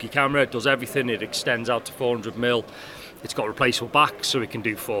funky camera. It does everything. It extends out to 400mm. It's got replaceable backs, so we can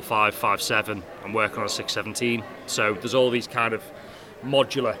do 4.5, 5.7 and work on a 6.17. So there's all these kind of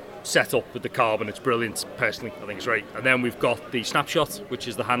modular setup with the Carbon. It's brilliant. Personally, I think it's great. And then we've got the Snapshot, which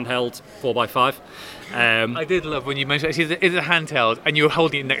is the handheld 4x5. I did love when you mentioned it's a handheld, and you were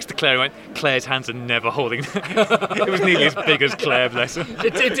holding it next to Claire. And went, Claire's hands are never holding that. It was nearly as big as Claire, bless her.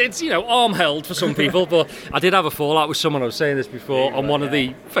 It's arm held for some people, but I did have a fallout with someone. I was saying this before on one of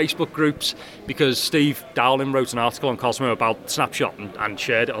the Facebook groups, because Steve Dowling wrote an article on Cosmo about Snapshot and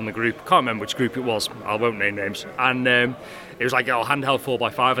shared it on the group. Can't remember which group it was. I won't name names. And it was like, handheld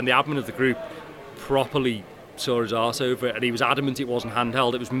 4x5, and the admin of the group properly saw his arse over it, and he was adamant it wasn't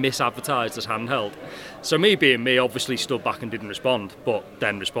handheld. It was misadvertised as handheld. So me being me, obviously stood back and didn't respond, but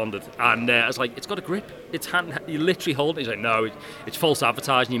then responded. And I was like, it's got a grip. It's you literally hold it. He's like, no, it's false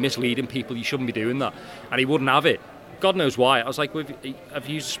advertising. You're misleading people. You shouldn't be doing that. And he wouldn't have it. God knows why. I was like, well, have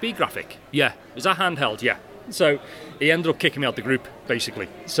you used a speed graphic? Yeah. Is that handheld? Yeah. So he ended up kicking me out the group, basically.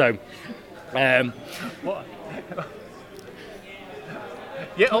 So, what?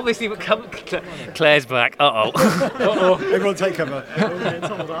 Yeah, obviously, but Claire's back. Uh-oh. Everyone take cover.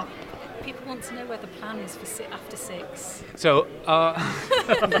 People want to know where the plan is for after 6. So,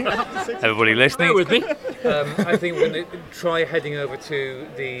 everybody listening? Bear with me. I think we're going to try heading over to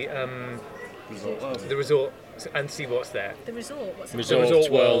the resort and see what's there. The resort? What's it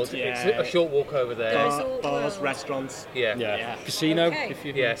Resort World. Yeah. It's a short walk over there. Bars, restaurants. Yeah. Casino.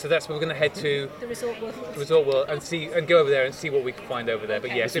 Okay. So that's where we're going to head to. The Resort World. Resort World and go over there and see what we can find over there.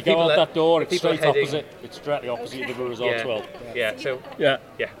 But Okay. so If you go out that door, it's straight heading, opposite. It's directly opposite of the Resort Yeah. World. Yeah. So Yeah.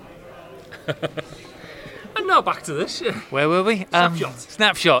 yeah. And now back to this. Where were we?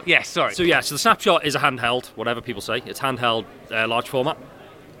 Snapshot. Yes. Sorry. So the Snapshot is a handheld, whatever people say. It's handheld, large format.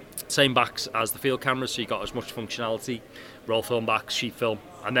 Same backs as the field cameras, so you got as much functionality, roll film backs, sheet film.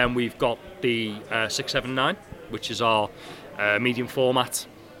 And then we've got the 679, which is our medium format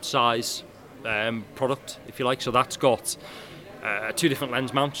size product, if you like. So that's got 2 different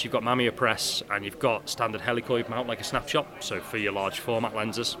lens mounts. You've got Mamiya press, and you've got standard helicoid mount like a Snapshot, so for your large format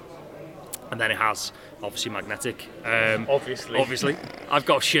lenses. And then it has obviously magnetic. Obviously, I've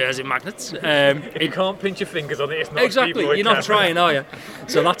got shares in magnets. you can't pinch your fingers on it. It's not Exactly, you're not trying, are you?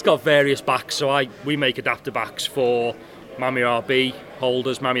 So that's got various backs. So we make adapter backs for Mamiya RB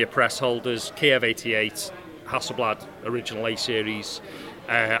holders, Mamiya press holders, Kiev 88, Hasselblad original A series,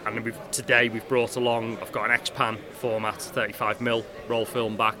 and today we've brought along. I've got an X-Pan format 35mm roll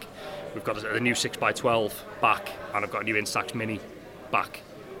film back. We've got a new 6x12 back, and I've got a new Instax Mini back.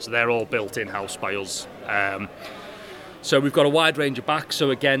 So they're all built in-house by us. So we've got a wide range of backs,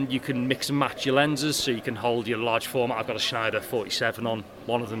 so again you can mix and match your lenses, so you can hold your large format. I've got a Schneider 47 on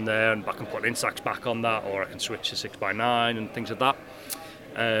one of them there, and I can put an Instax back on that, or I can switch to 6x9 and things like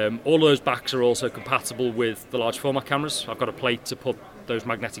that. All those backs are also compatible with the large format cameras. I've got a plate to put those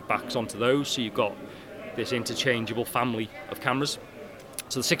magnetic backs onto those, so you've got this interchangeable family of cameras.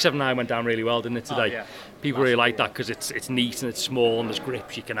 So the 679 went down really well, didn't it, today? Yeah. People really like that because it's neat and it's small and there's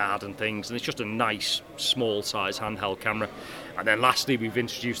grips you can add and things, and it's just a nice small size handheld camera. And then lastly, we've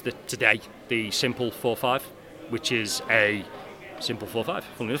introduced today the Simple 4.5, which is a Simple 4.5.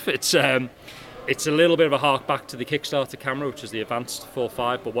 Funnily enough, it's a little bit of a hark back to the Kickstarter camera, which is the Advanced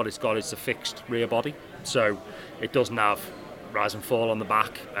 4.5, but what it's got is a fixed rear body, so it doesn't have rise and fall on the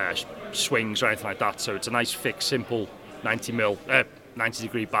back, swings or anything like that. So it's a nice fixed, simple 90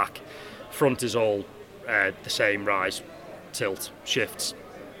 degree back. Front is all the same, rise, tilt, shifts.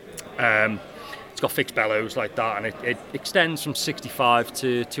 It's got fixed bellows like that, and it extends from 65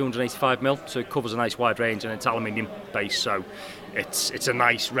 to 285mm, so it covers a nice wide range, and it's aluminium base, so it's a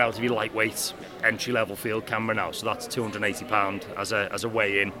nice, relatively lightweight entry-level field camera now. So that's £280 as a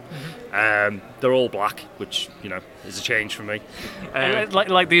weigh-in. They're all black, which is a change for me.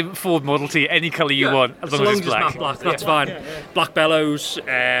 Like the Ford Model T, any colour you want, as long as it's black. Matte black, that's fine. Yeah. Black bellows,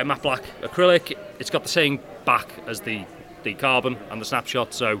 matte black acrylic. It's got the same back as the carbon and the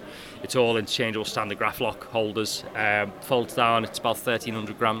snapshot, so it's all interchangeable standard Graflock holders. Folds down, it's about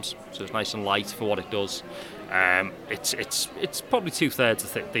 1,300 grams, so it's nice and light for what it does. It's probably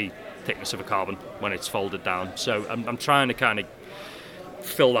 2/3 the thickness of a carbon when it's folded down. So I'm trying to kind of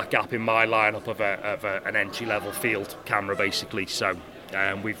fill that gap in my lineup of an entry level field camera, basically. So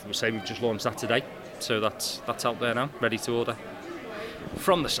we've just launched that today, so that's out there now, ready to order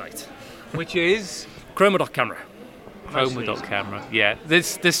from the site, which is Chroma.camera. Chroma.camera. Yeah,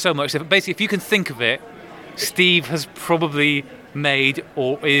 there's so much. Basically, if you can think of it, Steve has probably made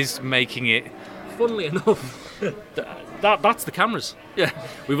or is making it. Funnily enough, that's the cameras. Yeah,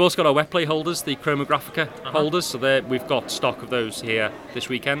 we've also got our wet plate holders, the Chromographica holders. So we've got stock of those here this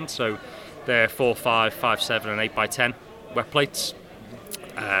weekend. So they're 4.5, 5.7, and 8x10 wet plates,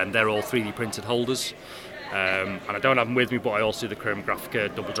 and they're all 3D printed holders. And I don't have them with me, but I also do the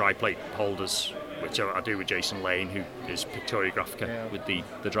Chromographica double dry plate holders, which I do with Jason Lane, who is Pictoria Graphica with the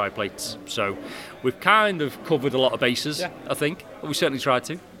dry plates. So we've kind of covered a lot of bases, I think. We certainly tried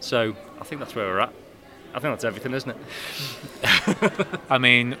to. So I think that's where we're at. I think that's everything, isn't it? I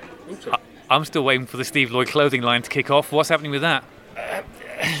mean, I'm still waiting for the Steve Lloyd clothing line to kick off. What's happening with that?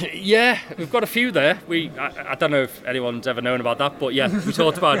 Yeah, we've got a few there. I don't know if anyone's ever known about that, but yeah, we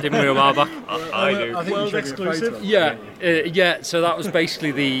talked about it, didn't we, a while back? I do. I think world exclusive. Yeah. So that was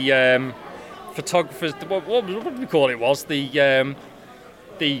basically the photographers. What did we call it? Was the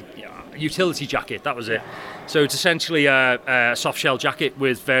utility jacket? That was it. So it's essentially a soft shell jacket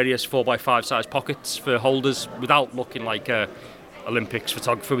with various 4x5 size pockets for holders, without looking like a Olympics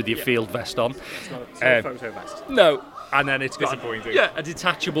photographer with your field vest on. It's not a photo vest. No. And then it's got a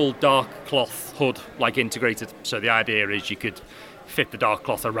detachable dark cloth hood, like integrated. So the idea is you could fit the dark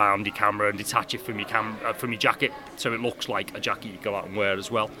cloth around your camera and detach it from your jacket, so it looks like a jacket you go out and wear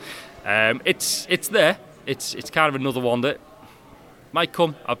as well. It's there. It's kind of another one that might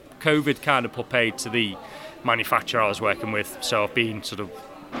come. COVID kind of put paid to the manufacturer I was working with, so I've been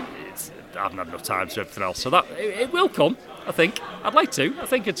I haven't had enough time to do everything else. So that it will come. I think I'd like to. I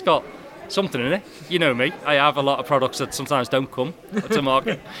think it's got something in it. You know me. I have a lot of products that sometimes don't come to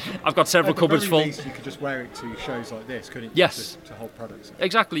market. I've got several cupboards full. You could just wear it to shows like this, couldn't you? Yes. To hold products.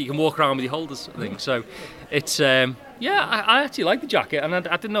 Exactly. You can walk around with your holders, I think. So it's I actually like the jacket, and I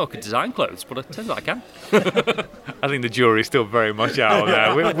didn't know I could design clothes, but it turns out I can. I think the jury's still very much out on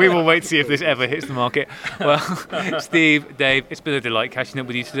that. We will wait to see if this ever hits the market. Well, Steve, Dave, it's been a delight catching up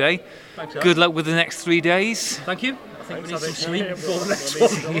with you today. Thanks, good luck with the next 3 days. Thank you. I think we need some sleep before the next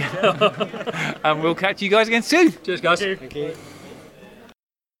one. And we'll catch you guys again soon. Cheers, guys. Thank you.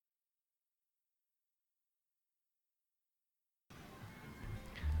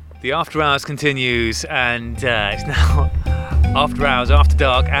 The After Hours continues, and it's now After Hours, After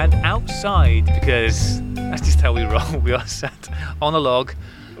Dark, and outside, because that's just how we roll. We are sat on a log.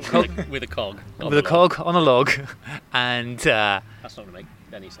 With a cog. With a cog on a log, and... That's not going to make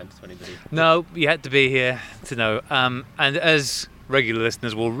any sense to anybody. No, you had to be here to know. And as regular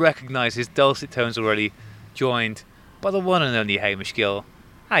listeners will recognise his dulcet tones already, joined by the one and only Hamish Gill.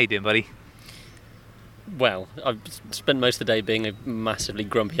 How you doing, buddy? Well, I've spent most of the day being a massively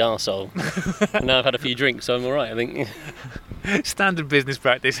grumpy arsehole. And now I've had a few drinks, so I'm all right, I think. Standard business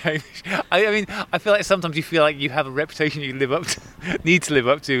practice, Hamish. I mean, I feel like sometimes you feel like you have a reputation you live up to. need to live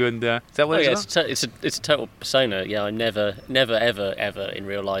up to, and is that what it's about? It's a total persona. Yeah, I'm never, ever in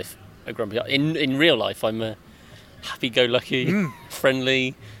real life a grumpy. In real life, I'm a happy-go-lucky,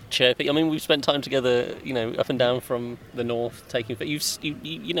 friendly, chirpy. I mean, we've spent time together, up and down from the north, taking.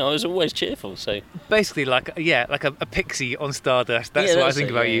 I was always cheerful. So basically, like a pixie on Stardust. That's what I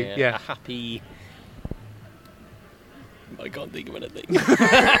think about you. Yeah, a happy. I can't think of anything.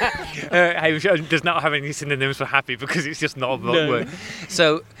 Hamish does not have any synonyms for happy because it's just not a word.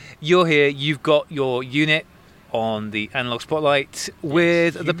 So you're here. You've got your unit on the Analog Spotlight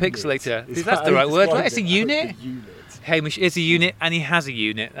with the Pixelator. Is that the right word? Right? It's a unit. Hamish is a unit, and he has a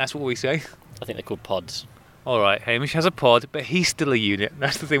unit. That's what we say. I think they're called pods. All right, Hamish has a pod, but he's still a unit.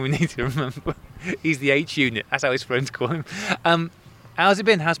 That's the thing we need to remember. He's the H unit. That's how his friends call him. How's it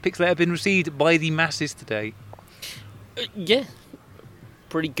been? How's Pixelator been received by the masses today? Yeah,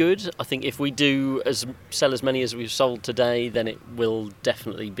 pretty good. I think if we do sell as many as we've sold today, then it will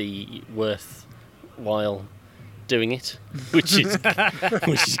definitely be worthwhile doing it, which is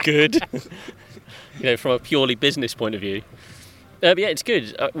good. From a purely business point of view. But yeah, it's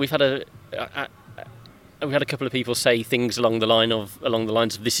good. We've had a couple of people say things along the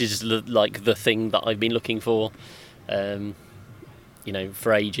lines of this is the thing that I've been looking for.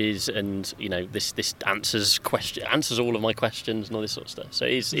 For ages, and this answers all of my questions and all this sort of stuff. So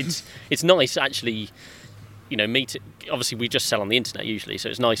it's nice actually, obviously we just sell on the internet usually, so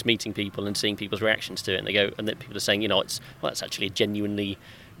it's nice meeting people and seeing people's reactions to it, and they go, and then people are saying, it's actually a genuinely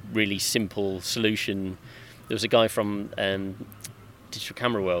really simple solution. There was a guy from Digital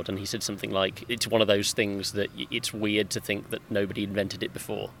Camera World, and he said something like, it's one of those things that it's weird to think that nobody invented it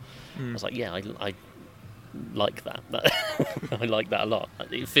before. I was like, yeah, I like that. I like that a lot.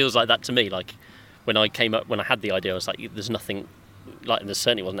 It feels like that to me. Like when I had the idea, I was like, there's nothing like, there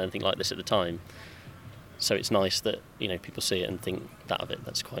certainly wasn't anything like this at the time. So it's nice that people see it and think that of it.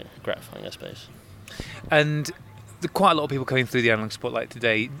 That's quite gratifying, I suppose. And quite a lot of people coming through the Analog Spotlight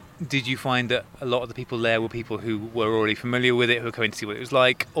today. Did you find that a lot of the people there were people who were already familiar with it, who were coming to see what it was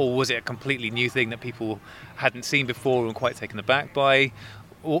like, or was it a completely new thing that people hadn't seen before and were quite taken aback by,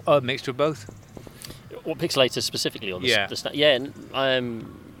 or a mixture of both? What, Pixelator specifically, or the definitely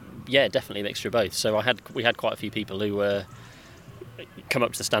a mixture of both. So we had quite a few people who come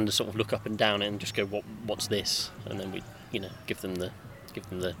up to the stand and sort of look up and down and just go, what's this? And then we give them the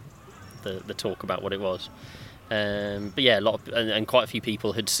talk about what it was. But yeah, a lot of, and quite a few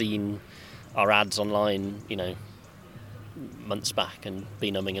people had seen our ads online, months back, and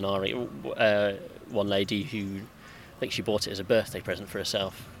been umming and ahhing. One lady who, I think she bought it as a birthday present for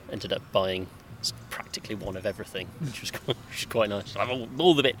herself, ended up buying practically one of everything, which was quite nice.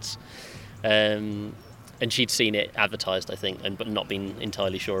 All the bits. And she'd seen it advertised, I think, but not been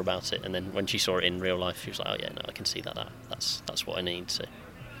entirely sure about it. And then when she saw it in real life, she was like, "Oh yeah, no, I can see that's what I need." So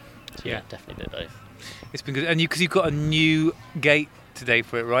yeah, definitely a bit of both. It's been good, and because you've got a new gate today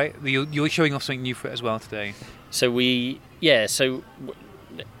for it, right? You're showing off something new for it as well today. So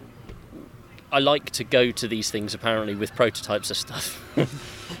I like to go to these things apparently with prototypes of stuff.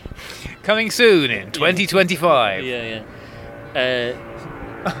 Coming soon in 2025. Yeah.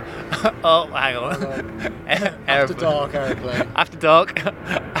 Oh, hang on. After dark, aeroplane. After dark,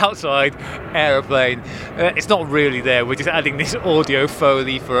 outside, aeroplane. It's not really there. We're just adding this audio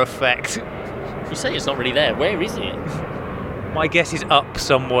foley for effect. You say it's not really there. Where is it? My guess is up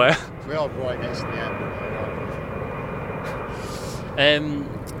somewhere. We are right next to the end.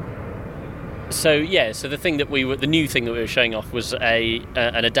 So the new thing that we were showing off was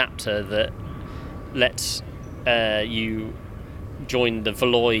an adapter that lets you join the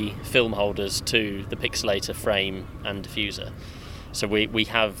Veloy film holders to the Pixelator frame and diffuser. So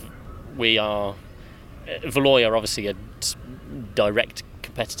Veloy are obviously a direct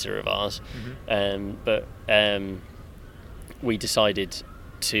competitor of ours, but we decided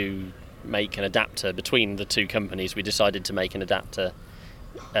to make an adapter between the two companies. We decided to make an adapter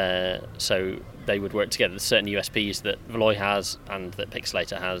so they would work together. There's certain USPs that Veloy has and that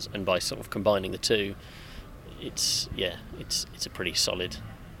Pixelator has, and by sort of combining the two, it's a pretty solid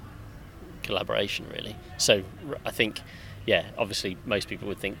collaboration, really. So I think, obviously most people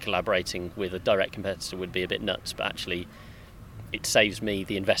would think collaborating with a direct competitor would be a bit nuts, but actually it saves me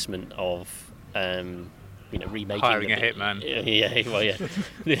the investment of remaking, hiring a hitman.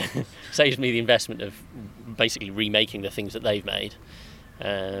 Saves me the investment of basically remaking the things that they've made.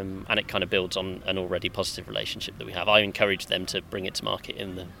 And it kind of builds on an already positive relationship that we have. I encouraged them to bring it to market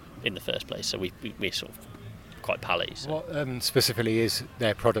in the first place, so we're sort of quite pally. So. What specifically is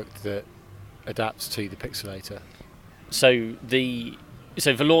their product that adapts to the Pixelator? So the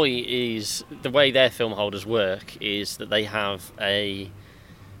So Veloy is, the way their film holders work is that they have an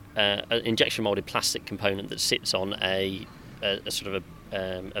injection molded plastic component that sits on a sort of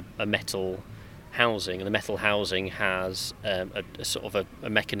a metal housing, and the metal housing has a sort of a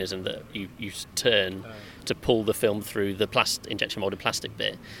mechanism that you turn to pull the film through the injection molded plastic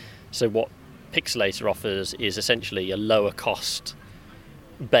bit. So what Pixelator offers is essentially a lower cost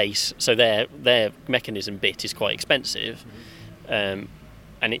base. So their mechanism bit is quite expensive, and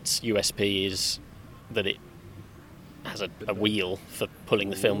its USP is that it has a wheel for pulling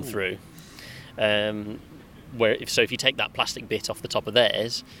the film through. If you take that plastic bit off the top of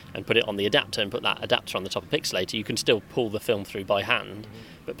theirs and put it on the adapter and put that adapter on the top of Pixelator, you can still pull the film through by hand,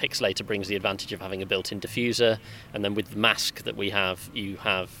 but Pixelator brings the advantage of having a built-in diffuser, and then with the mask that we have, you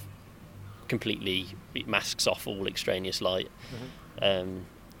have completely, it masks off all extraneous light. And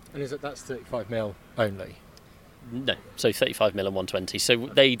that's 35mm only? No, so 35mm and 120. So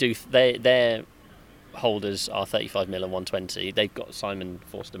they do their holders are 35mm and 120. They've got Simon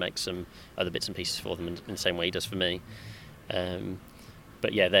Forster makes some other bits and pieces for them in the same way he does for me.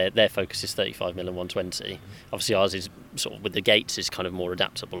 But yeah, their focus is 35mm and 120. Obviously ours is sort of with the gates is kind of more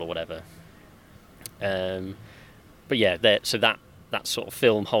adaptable or whatever. But yeah, so that sort of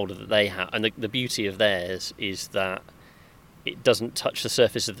film holder that they have, and the beauty of theirs is that it doesn't touch the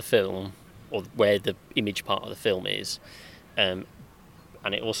surface of the film or where the image part of the film is.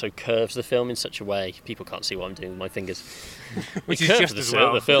 And it also curves the film in such a way, people can't see what I'm doing with my fingers, which it is curves just as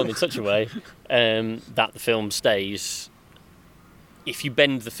well the film in such a way that the film stays, if you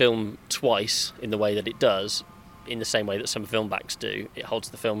bend the film twice in the way that it does, in the same way that some film backs do, it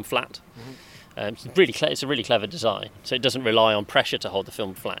holds the film flat. It's a really clever design. So it doesn't rely on pressure to hold the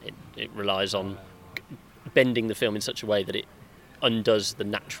film flat, it relies on bending the film in such a way that it undoes the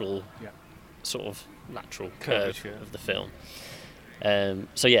natural curve of the film.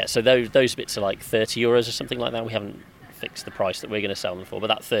 So those bits are like €30 or something like that. We haven't fixed the price that we're going to sell them for, but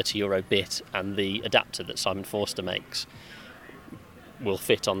that €30 bit and the adapter that Simon Forster makes will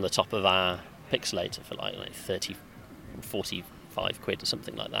fit on the top of our Pixelator for like 30, 45 quid or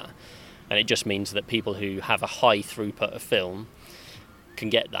something like that. And it just means that people who have a high throughput of film can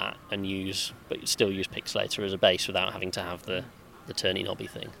get that and still use Pixelator as a base without having to have the turny knobby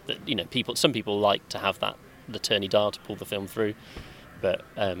thing. That some people like to have the turny dial to pull the film through, but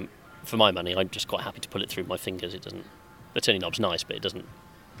for my money, I'm just quite happy to pull it through my fingers. The turny knob's nice, but it doesn't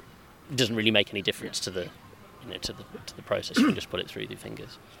really make any difference to the process. You can just put it through your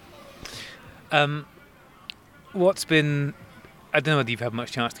fingers. What's been? I don't know whether you've had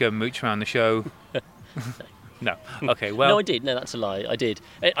much chance to go and mooch around the show. No. Okay. Well. No, I did. No, that's a lie. I did.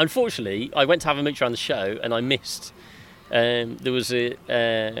 Unfortunately, I went to have a mooch around the show and I missed. There was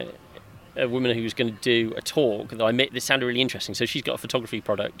a woman who was going to do a talk that I met. This sounded really interesting. So she's got a photography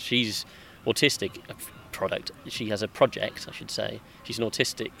product. She's autistic. She has a project, I should say. She's an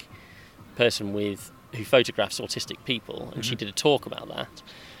autistic person who photographs autistic people, and she did a talk about that.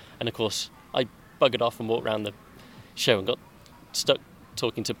 And of course, I buggered off and walked around the show and got stuck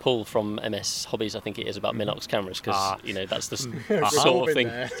talking to Paul from MS Hobbies, I think it is, about Minox cameras, because that's the sort of thing.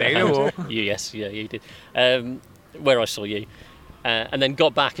 Yes, you did. Where I saw you, and then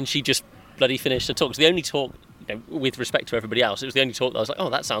got back, and she just bloody finished the talk. It was the only talk, with respect to everybody else, it was the only talk that I was like, oh,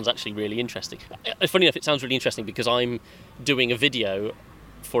 that sounds actually really interesting. Funny enough, it sounds really interesting because I'm doing a video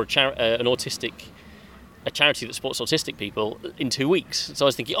for a charity that supports autistic people in 2 weeks. So I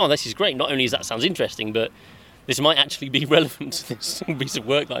was thinking, oh, this is great. Not only does that sounds interesting, but this might actually be relevant to this piece of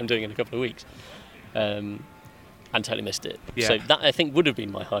work that I'm doing in a couple of weeks. And totally missed it. Yeah. So that, I think, would have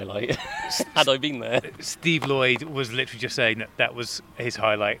been my highlight had I been there. Steve Lloyd was literally just saying that was his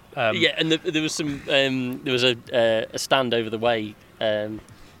highlight. Yeah, and there was some. There was a stand over the way.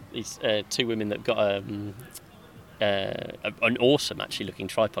 These two women that got an awesome, actually looking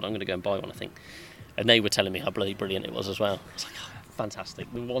tripod. I'm going to go and buy one, I think. And they were telling me how bloody brilliant it was as well. I was like, oh,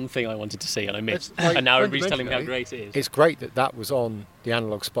 fantastic! The one thing I wanted to see and I missed, and now everybody's telling me how great it is. It's great that was on the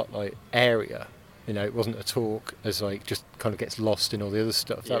Analog Spotlight area. It wasn't a talk as just kind of gets lost in all the other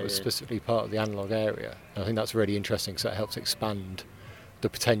stuff. That was specifically part of the analog area. And I think that's really interesting because that helps expand the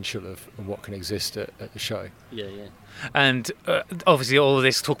potential of what can exist at the show. Yeah. And obviously all of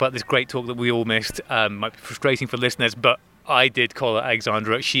this talk about this great talk that we all missed might be frustrating for listeners, but I did call her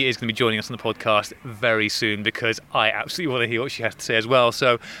Alexandra. She is going to be joining us on the podcast very soon because I absolutely want to hear what she has to say as well.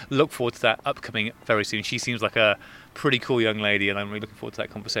 So look forward to that upcoming very soon. She seems like a pretty cool young lady, and I'm really looking forward to that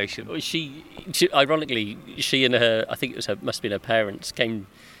conversation. Well, she ironically, she and her, I think it was her, must have been her parents, came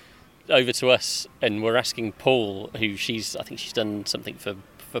over to us and were asking Paul, who I think she's done something for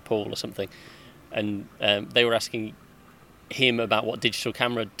Paul or something, and they were asking him about what digital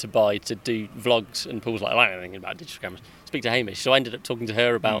camera to buy to do vlogs, and Paul's like, I don't know anything about digital cameras. Speak to Hamish. So I ended up talking to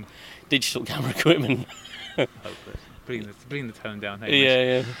her about digital camera equipment. Bring the tone down,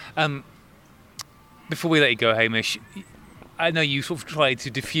 Hamish. Yeah. Before we let you go, Hamish, I know you sort of tried to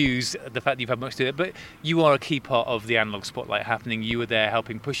diffuse the fact that you've had much to it, but you are a key part of the Analog Spotlight happening. You were there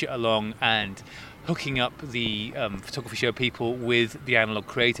helping push it along and hooking up the photography show people with the analog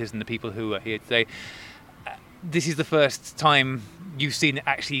creators and the people who are here today. This is the first time you've seen it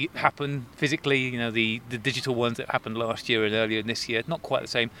actually happen physically. You know, the digital ones that happened last year and earlier in this year, not quite the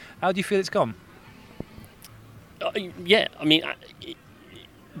same. How do you feel it's gone? Yeah, I mean,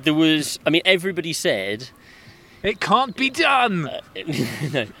 everybody said it can't be done.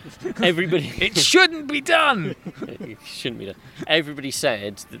 No, everybody. It shouldn't be done. It shouldn't be done. Everybody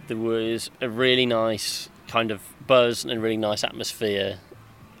said that there was a really nice kind of buzz and a really nice atmosphere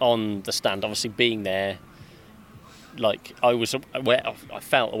on the stand. Obviously, being there, like I was aware, I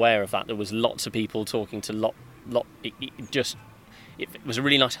felt aware of that. There was lots of people talking to it was a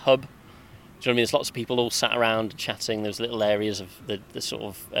really nice hub. Do you know what I mean? There's lots of people all sat around chatting. There's little areas of the sort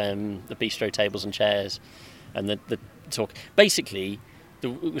of the bistro tables and chairs, and the talk. Basically,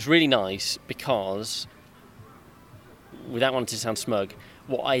 it was really nice because, without wanting to sound smug,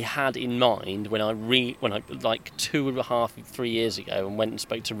 what I had in mind when I like 2.5-3 years ago and went and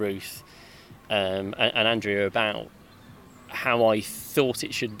spoke to Ruth and Andrea about how I thought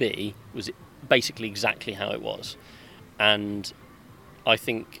it should be was basically exactly how it was. And I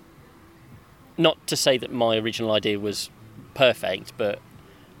think, not to say that my original idea was perfect, but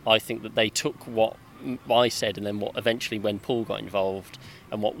I think that they took what I said and then what eventually, when Paul got involved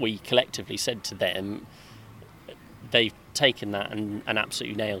and what we collectively said to them, they've taken that and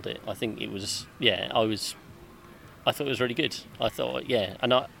absolutely nailed it. I think it was, I thought it was really good. I thought,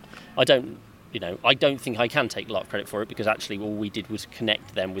 and I don't think I can take a lot of credit for it, because actually all we did was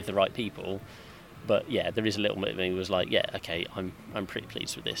connect them with the right people. But there is a little bit of me who was like, okay, I'm pretty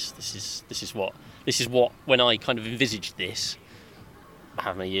pleased with this. This is what when I kind of envisaged this,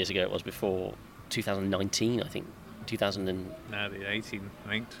 how many years ago it was before 2019, I think 2018, I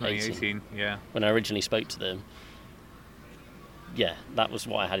think 2018, yeah. When I originally spoke to them, that was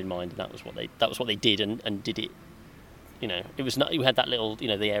what I had in mind, and that was what they did and did it. You know, it was not. You had that little,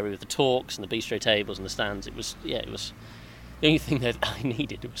 the area with the talks and the bistro tables and the stands. It was, the only thing that I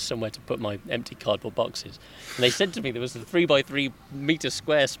needed was somewhere to put my empty cardboard boxes. And they said to me there was a 3x3 metre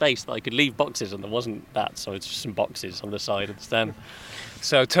square space that I could leave boxes, and there wasn't that, so it's just some boxes on the side of the stand.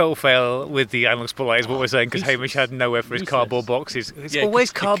 So total fail with the Analog Spotlight is what we're saying, because Hamish had nowhere for his cardboard boxes. It's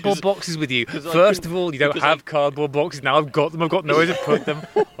always cardboard boxes with you. First of all, you don't have cardboard boxes. Now I've got them. I've got nowhere to put them.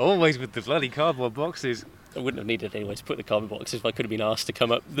 Always with the bloody cardboard boxes. I wouldn't have needed anyway to put the cardboard boxes if I could have been asked to come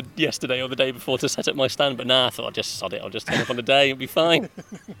up yesterday or the day before to set up my stand, but I thought I'd just sod it, I'll just turn up on the day, it'll be fine.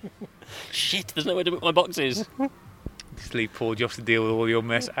 Shit, there's nowhere to put my boxes. Just leave Paul Joss to deal with all your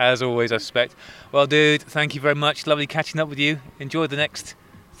mess, as always, I suspect. Well, dude, thank you very much. Lovely catching up with you. Enjoy the next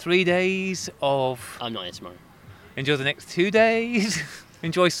 3 days of... I'm not here tomorrow. Enjoy the next 2 days.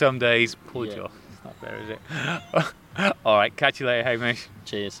 Enjoy some days. Poor Joss. It's not fair, is it? All right, catch you later, Hamish.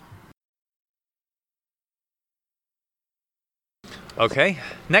 Cheers. Okay,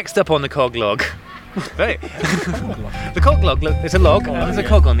 next up on the cog log. The cog log, look, there's a log and there's a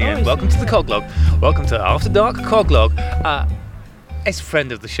cog on the end. Welcome to the cog log. Welcome to After Dark Cog Log. It's a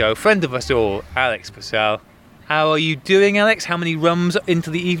friend of the show, friend of us all, Alex Purcell. How are you doing, Alex? How many rums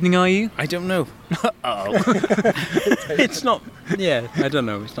into the evening are you? I don't know. It's not, I don't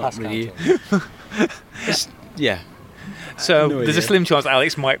know. It's not really. So there's a slim chance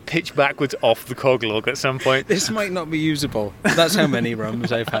Alex might pitch backwards off the cog log at some point. This might not be usable. That's how many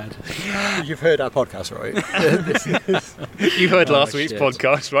rums I've had. You've heard our podcast, right? You heard last week's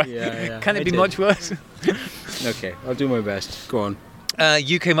podcast, right? Yeah. Can it be much worse? Okay, I'll do my best. Go on.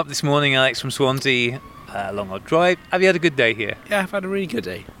 You came up this morning, Alex, from Swansea, long old drive. Have you had a good day here? Yeah, I've had a really good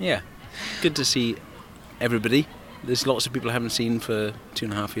day. Yeah. Good to see everybody. There's lots of people I haven't seen for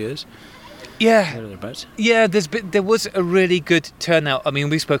 2.5 years. Yeah, there was a really good turnout. I mean,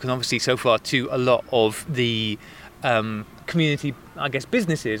 we've spoken obviously so far to a lot of the community, I guess,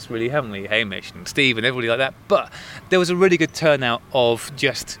 businesses, really, haven't we? Hamish and Steve and everybody like that. But there was a really good turnout of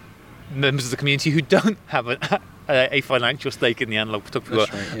just members of the community who don't have a financial stake in the analog photography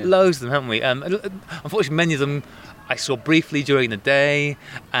world. Right, yeah. Loads of them, haven't we? Unfortunately, many of them I saw briefly during the day,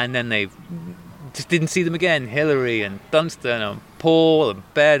 and then they just didn't see them again. Hillary and Dunstan and Paul and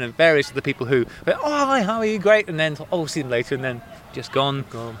Ben and various other people who went, hi, how are you? Great. And then, we'll see them later, and then just gone.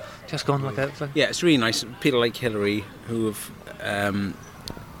 Just gone like that. Yeah, it's really nice. People like Hillary who have,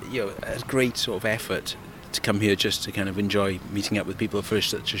 had great sort of effort to come here just to kind of enjoy meeting up with people for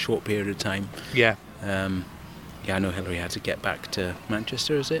such a short period of time. Yeah. I know Hilary had to get back to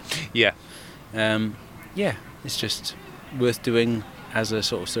Manchester, is it? Yeah. It's just worth doing as a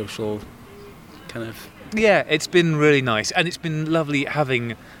sort of social kind of... Yeah, it's been really nice, and it's been lovely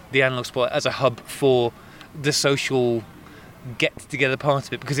having the Analog Spot as a hub for the social get-together part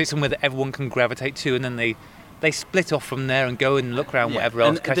of it, because it's somewhere that everyone can gravitate to, and then they split off from there and go and look around whatever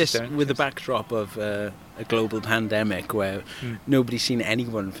else catches their interest. With the backdrop of a global pandemic where nobody's seen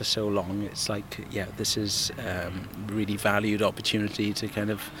anyone for so long, it's like, this is really valued opportunity to kind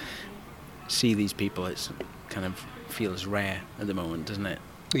of see these people. It's kind of feels rare at the moment, doesn't it?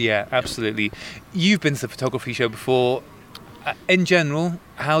 Yeah, absolutely. You've been to the photography show before. In general,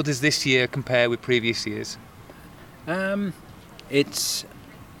 how does this year compare with previous years? It's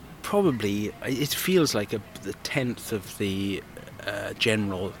probably, it feels like the 10th of the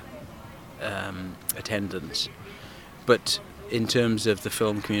general attendance, but in terms of the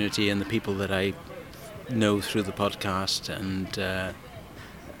film community and the people that I know through the podcast, and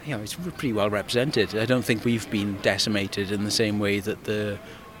it's pretty well represented. I don't think we've been decimated in the same way that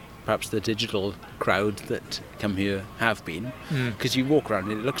perhaps the digital crowd that come here have been, because you walk around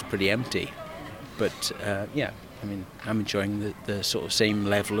and it looks pretty empty, but I'm enjoying the sort of same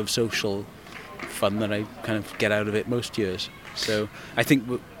level of social fun that I kind of get out of it most years. So I think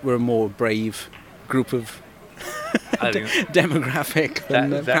we're a more brave group of demographic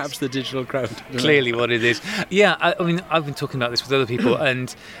than perhaps the digital crowd. Clearly what it is. Yeah, I mean, I've been talking about this with other people,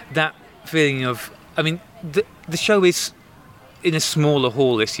 and that feeling of, I mean, the show is in a smaller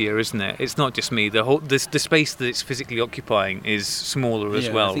hall this year, isn't it? It's not just me. The space that it's physically occupying is smaller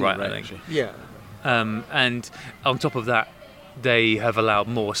as well, right? I think. Yeah. And on top of that, they have allowed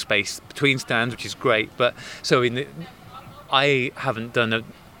more space between stands, which is great. But so I haven't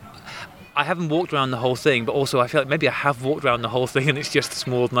walked around the whole thing, but also I feel like maybe I have walked around the whole thing and it's just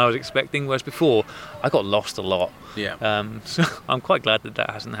smaller than I was expecting, whereas before I got lost a lot. Yeah. So I'm quite glad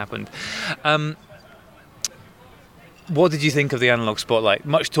that hasn't happened. What did you think of the Analog Spotlight?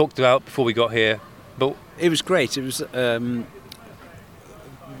 Much talked about before we got here, but it was great. It was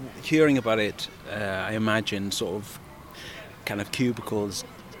hearing about it. I imagine sort of kind of cubicles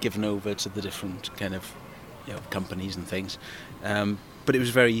given over to the different kind of companies and things, but it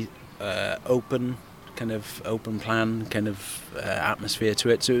was very open plan kind of atmosphere to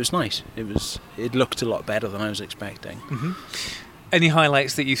it. So it was nice. It looked a lot better than I was expecting. Mm-hmm. Any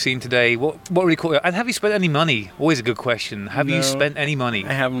highlights that you've seen today? What really caught you? And have you spent any money? Always a good question. Have you spent any money?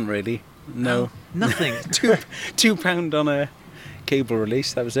 I haven't really. No. Nothing. £2 on a cable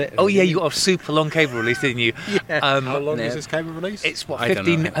release. That was it. Oh yeah, you got a super long cable release, didn't you? Yeah. How long is this cable release? It's what,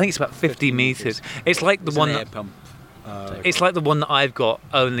 15? I think it's about 50 meters. It's like the one. An air pump. It's like the one that I've got.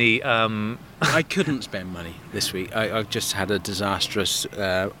 Only. I couldn't spend money this week. I just had a disastrous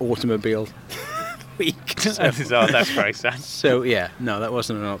automobile week. So. That's very sad. So no, that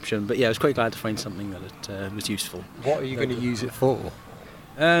wasn't an option. But I was quite glad to find something that was useful. What are you going to use it for?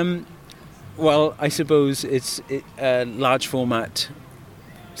 Well, I suppose it's large format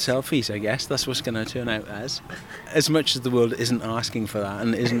selfies, I guess. That's what's going to turn out as. As much as the world isn't asking for that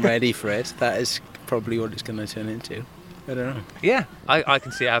and isn't ready for it, that is probably what it's going to turn into. I don't know. Yeah, I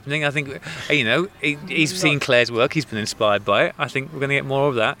can see it happening. I think, he's seen Claire's work. He's been inspired by it. I think we're going to get more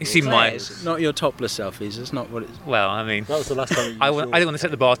of that. You've seen mine. Not your topless selfies. It's not what it's... Well, I mean... That was the last time I didn't want to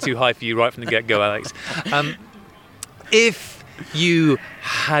set the bar too high for you right from the get-go, Alex. If you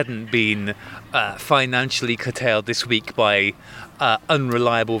hadn't been financially curtailed this week by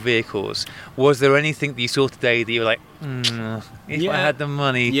unreliable vehicles, was there anything that you saw today that you were like, if I had the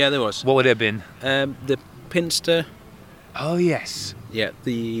money... Yeah, there was. What would it have been? The Pinster. Oh, yes. Yeah,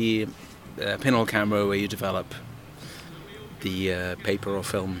 the pinhole camera where you develop the paper or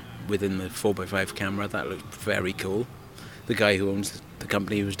film within the 4x5 camera. That looked very cool. The guy who owns the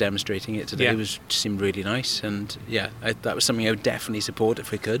company who was demonstrating it today seemed really nice, and that was something I would definitely support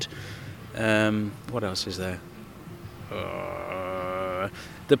if we could. What else is there?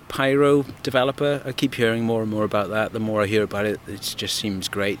 The Pyro developer. I keep hearing more and more about that. The more I hear about it, it just seems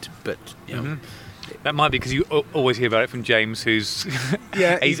great. But that might be because you always hear about it from James, who's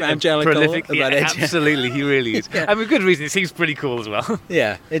he's evangelical prolific. about it. Absolutely, he really is. And with good reason. It seems pretty cool as well.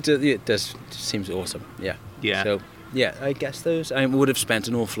 Yeah, it does. It seems awesome. Yeah. So I guess those. I would have spent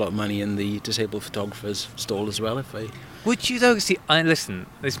an awful lot of money in the disabled photographers stall as well if I. Would you though? See, listen.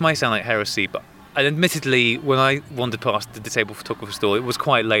 This might sound like heresy, but admittedly, when I wandered past the disabled photographer stall, it was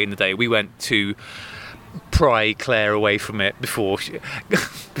quite late in the day. We went to pry Claire away from it before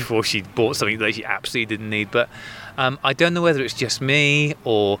she bought something that she absolutely didn't need. But I don't know whether it's just me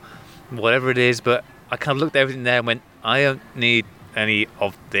or whatever it is, but I kind of looked at everything there and went, I don't need any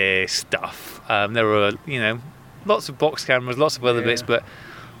of this stuff. There were, lots of box cameras, lots of other bits, but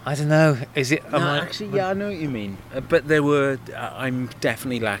I don't know. Is it? I know what you mean. But there were. I'm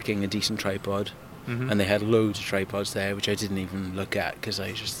definitely lacking a decent tripod, and they had loads of tripods there, which I didn't even look at because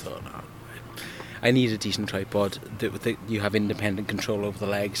I just thought, I need a decent tripod that you have independent control over the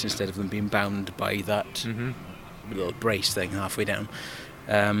legs instead of them being bound by that little brace thing halfway down.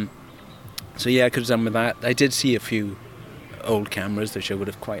 So yeah, I could have done with that. I did see a few old cameras which I would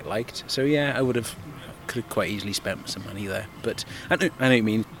have quite liked. So yeah, could have quite easily spent some money there. But I know what you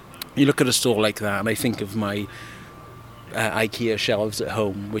mean. You look at a store like that and I think of my IKEA shelves at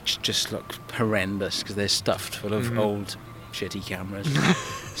home, which just look horrendous because they're stuffed full of old shitty cameras.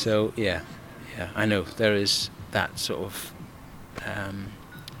 So yeah, I know there is that sort of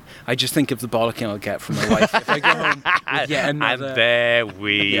I just think of the bollocking I'll get from my wife if I go home with yet another. And there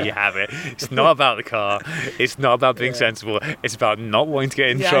we have it. It's not about the car. It's not about being sensible. It's about not wanting to get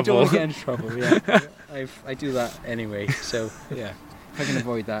in trouble. I don't want to get in trouble, yeah. I do that anyway, so yeah, if I can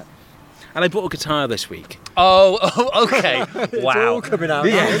avoid that. And I bought a guitar this week. Oh, okay. It's Wow. all coming out.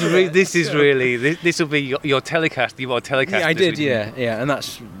 Yeah, this is really, this will be your telecast. You bought a telecast. Yeah, I this did, week. yeah. And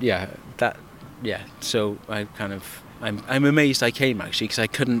that's, so I kind of, I'm amazed I came actually because I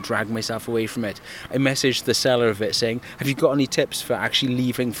couldn't drag myself away from it. I messaged the seller of it saying, have you got any tips for actually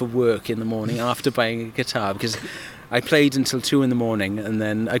leaving for work in the morning after buying a guitar? Because I played until 2 a.m. and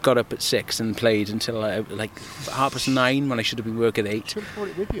then I got up at 6 and played until like 9:30 when I should have been working at 8. You should have brought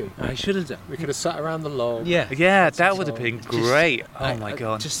it with you. I should have done. We could have sat around the log. Yeah, that would have been great. Oh my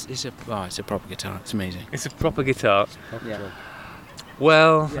god. It's a proper guitar. It's amazing. It's a proper guitar. Yeah.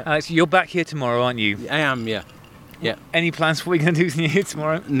 Well, Alex, you're back here tomorrow, aren't you? I am, yeah. Yeah. Any plans for what you're going to do here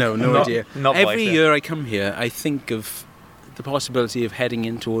tomorrow? No idea. Every year I come here, I think of the possibility of heading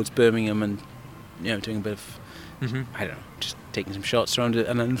in towards Birmingham and doing a bit of I don't know, just taking some shots around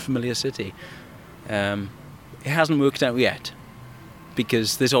an unfamiliar city. It hasn't worked out yet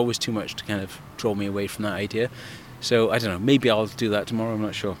because there's always too much to kind of draw me away from that idea. So I don't know, maybe I'll do that tomorrow, I'm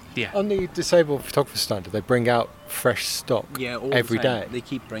not sure. Yeah. On the Disabled Photographer Standard, they bring out fresh stock every day. They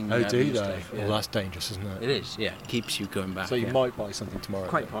keep bringing out new do they? stuff. Well, that's dangerous, isn't it? It is, yeah. Keeps you going back. So you might buy something tomorrow.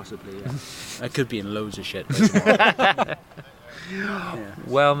 Quite possibly, yeah. I could be in loads of shit by tomorrow.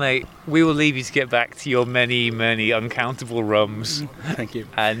 Well, mate, we will leave you to get back to your many, many uncountable rums. Thank you.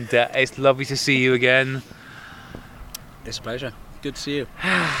 And it's lovely to see you again. It's a pleasure. Good to see you.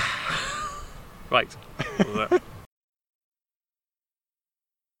 Right.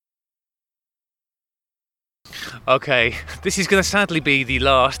 Okay, this is going to sadly be the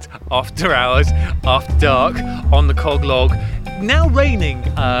last After Hours, After Dark on the Coglog. Now raining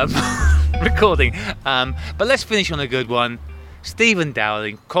recording. But let's finish on a good one. Stephen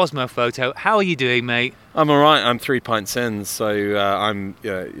Dowling, Cosmo Photo. How are you doing, mate? I'm all right. I'm 3 pints in, so I'm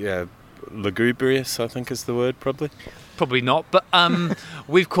lugubrious, I think is the word, probably. Probably not, but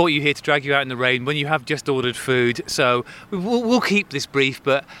we've caught you here to drag you out in the rain when you have just ordered food. So we'll keep this brief.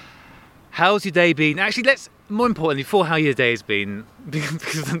 But how's your day been? Actually, more importantly, for how your day has been,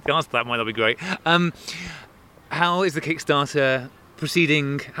 because the answer to that might not be great. How is the Kickstarter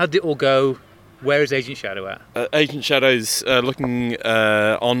proceeding? How did it all go? Where is Agent Shadow at? Agent Shadow's looking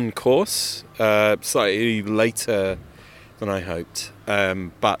on course, slightly later than I hoped,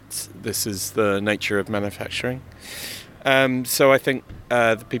 but this is the nature of manufacturing. So I think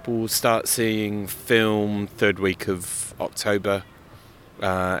the people will start seeing film 3rd week of October,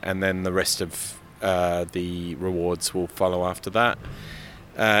 and then the rest of the rewards will follow after that.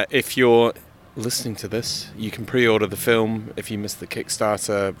 If you're listening to this, you can pre-order the film if you missed the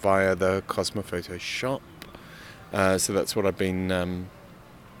Kickstarter via the Cosmo Photo shop. So that's what I've been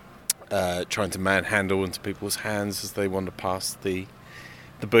trying to manhandle into people's hands as they wander past the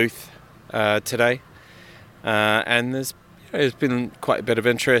booth today. And there's been quite a bit of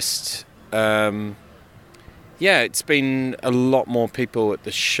interest. It's been a lot more people at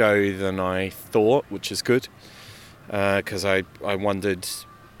the show than I thought, which is good, because I wondered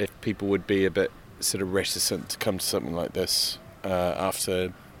if people would be a bit sort of reticent to come to something like this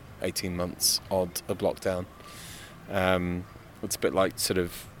after 18 months odd of lockdown. It's a bit like sort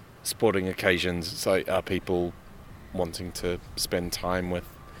of sporting occasions. It's like, are people wanting to spend time with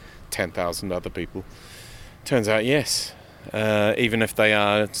 10,000 other people? Turns out yes, even if they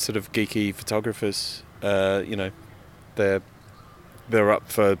are sort of geeky photographers. They're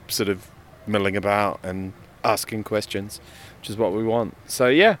up for sort of milling about and asking questions, which is what we want. So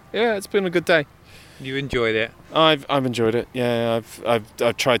yeah, it's been a good day. You enjoyed it? I've enjoyed it. Yeah,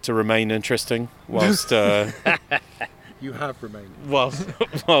 I've tried to remain interesting whilst you have remained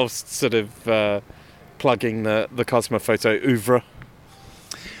whilst sort of plugging the Cosmophoto oeuvre.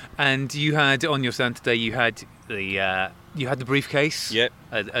 And you had on your stand today, you had the briefcase. Yep.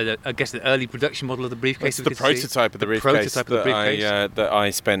 I guess the early production model of the briefcase. It's the prototype of the briefcase that I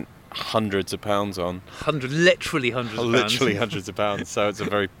spent hundreds of pounds on. Literally hundreds of pounds. Literally hundreds of pounds. So it's a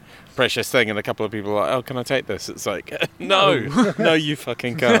very precious thing. And a couple of people are like, oh, can I take this? It's like, no, you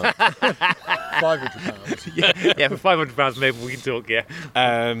fucking can't. £500. Yeah, for £500 maybe we can talk. Yeah.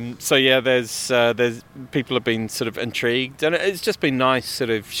 So yeah, there's people have been sort of intrigued, and it's just been nice sort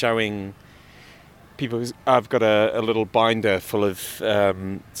of showing people. I've got a little binder full of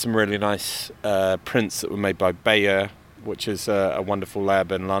some really nice prints that were made by Bayer, which is a wonderful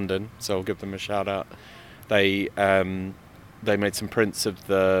lab in London. So I'll give them a shout out. They made some prints of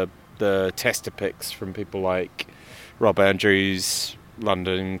the tester pics from people like Rob Andrews,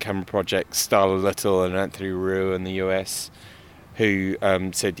 London Camera Project, Starla Little, and Anthony Roux in the US, who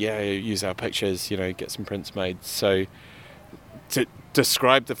said, yeah, use our pictures, get some prints made. So to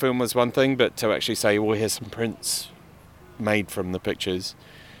describe the film was one thing, but to actually say, well, here's some prints made from the pictures,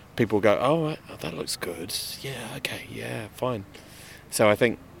 people go, oh, that looks good. Yeah, okay, yeah, fine. So I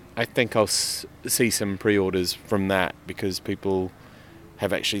think I'll see some pre-orders from that, because people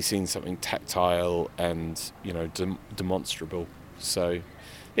have actually seen something tactile and demonstrable. So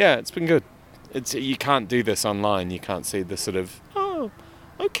yeah, it's been good. You can't do this online. You can't see the sort of, oh,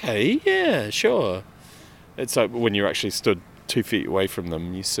 okay, yeah, sure. It's like when you're actually stood 2 feet away from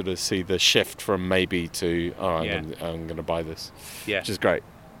them, you sort of see the shift from maybe to, oh, I'm going to buy this, which is great.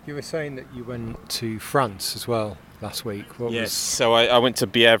 You were saying that you went to France as well last week. So I went to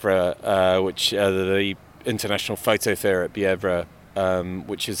Bièvre, which the International Photo Fair at Bièvre,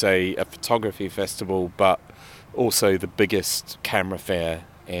 which is a photography festival, but also the biggest camera fair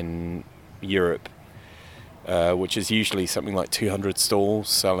in Europe, which is usually something like 200 stalls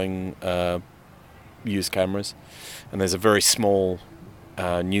selling used cameras. And there's a very small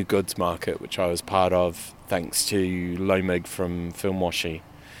new goods market, which I was part of, thanks to Lomig from Filmwashi,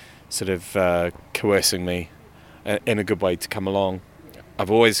 sort of coercing me in a good way to come along.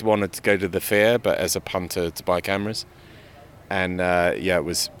 I've always wanted to go to the fair, but as a punter to buy cameras. And it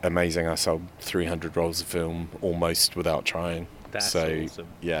was amazing. I sold 300 rolls of film almost without trying. That's so awesome.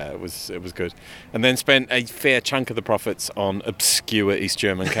 Yeah, it was good. And then spent a fair chunk of the profits on obscure East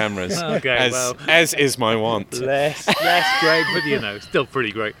German cameras. Okay, as is my want. Less great, but still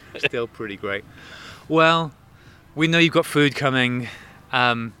pretty great. Still pretty great. Well, we know you've got food coming.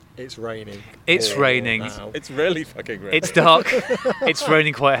 It's raining. It's raining. Now. It's really fucking raining. It's dark. It's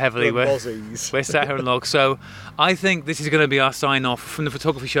raining quite heavily. We're sat here in log. So I think this is going to be our sign off from the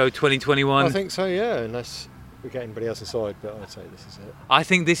Photography Show 2021. I think so, yeah, unless we get anybody else inside, but I'd say this is it. I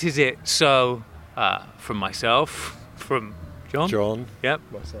think this is it. So from myself, from John. Yep.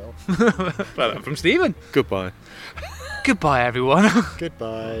 Myself. Well, from Stephen. Goodbye. Goodbye, everyone.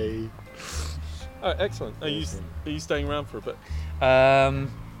 Goodbye. Oh, excellent. Are you staying around for a bit?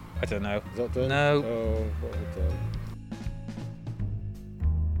 I don't know. Is that done? No. Oh, what have we done?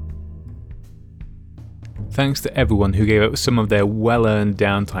 Thanks to everyone who gave up some of their well-earned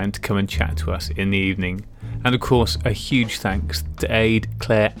downtime to come and chat to us in the evening. And of course, a huge thanks to Aid,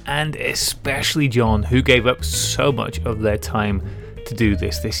 Claire, and especially John, who gave up so much of their time to do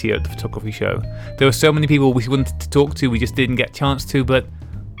this year at the Photography Show. There were so many people we wanted to talk to, we just didn't get a chance to, but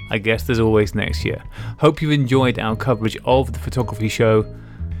I guess there's always next year. Hope you've enjoyed our coverage of the Photography Show.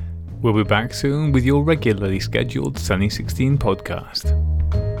 We'll be back soon with your regularly scheduled Sunny 16 podcast.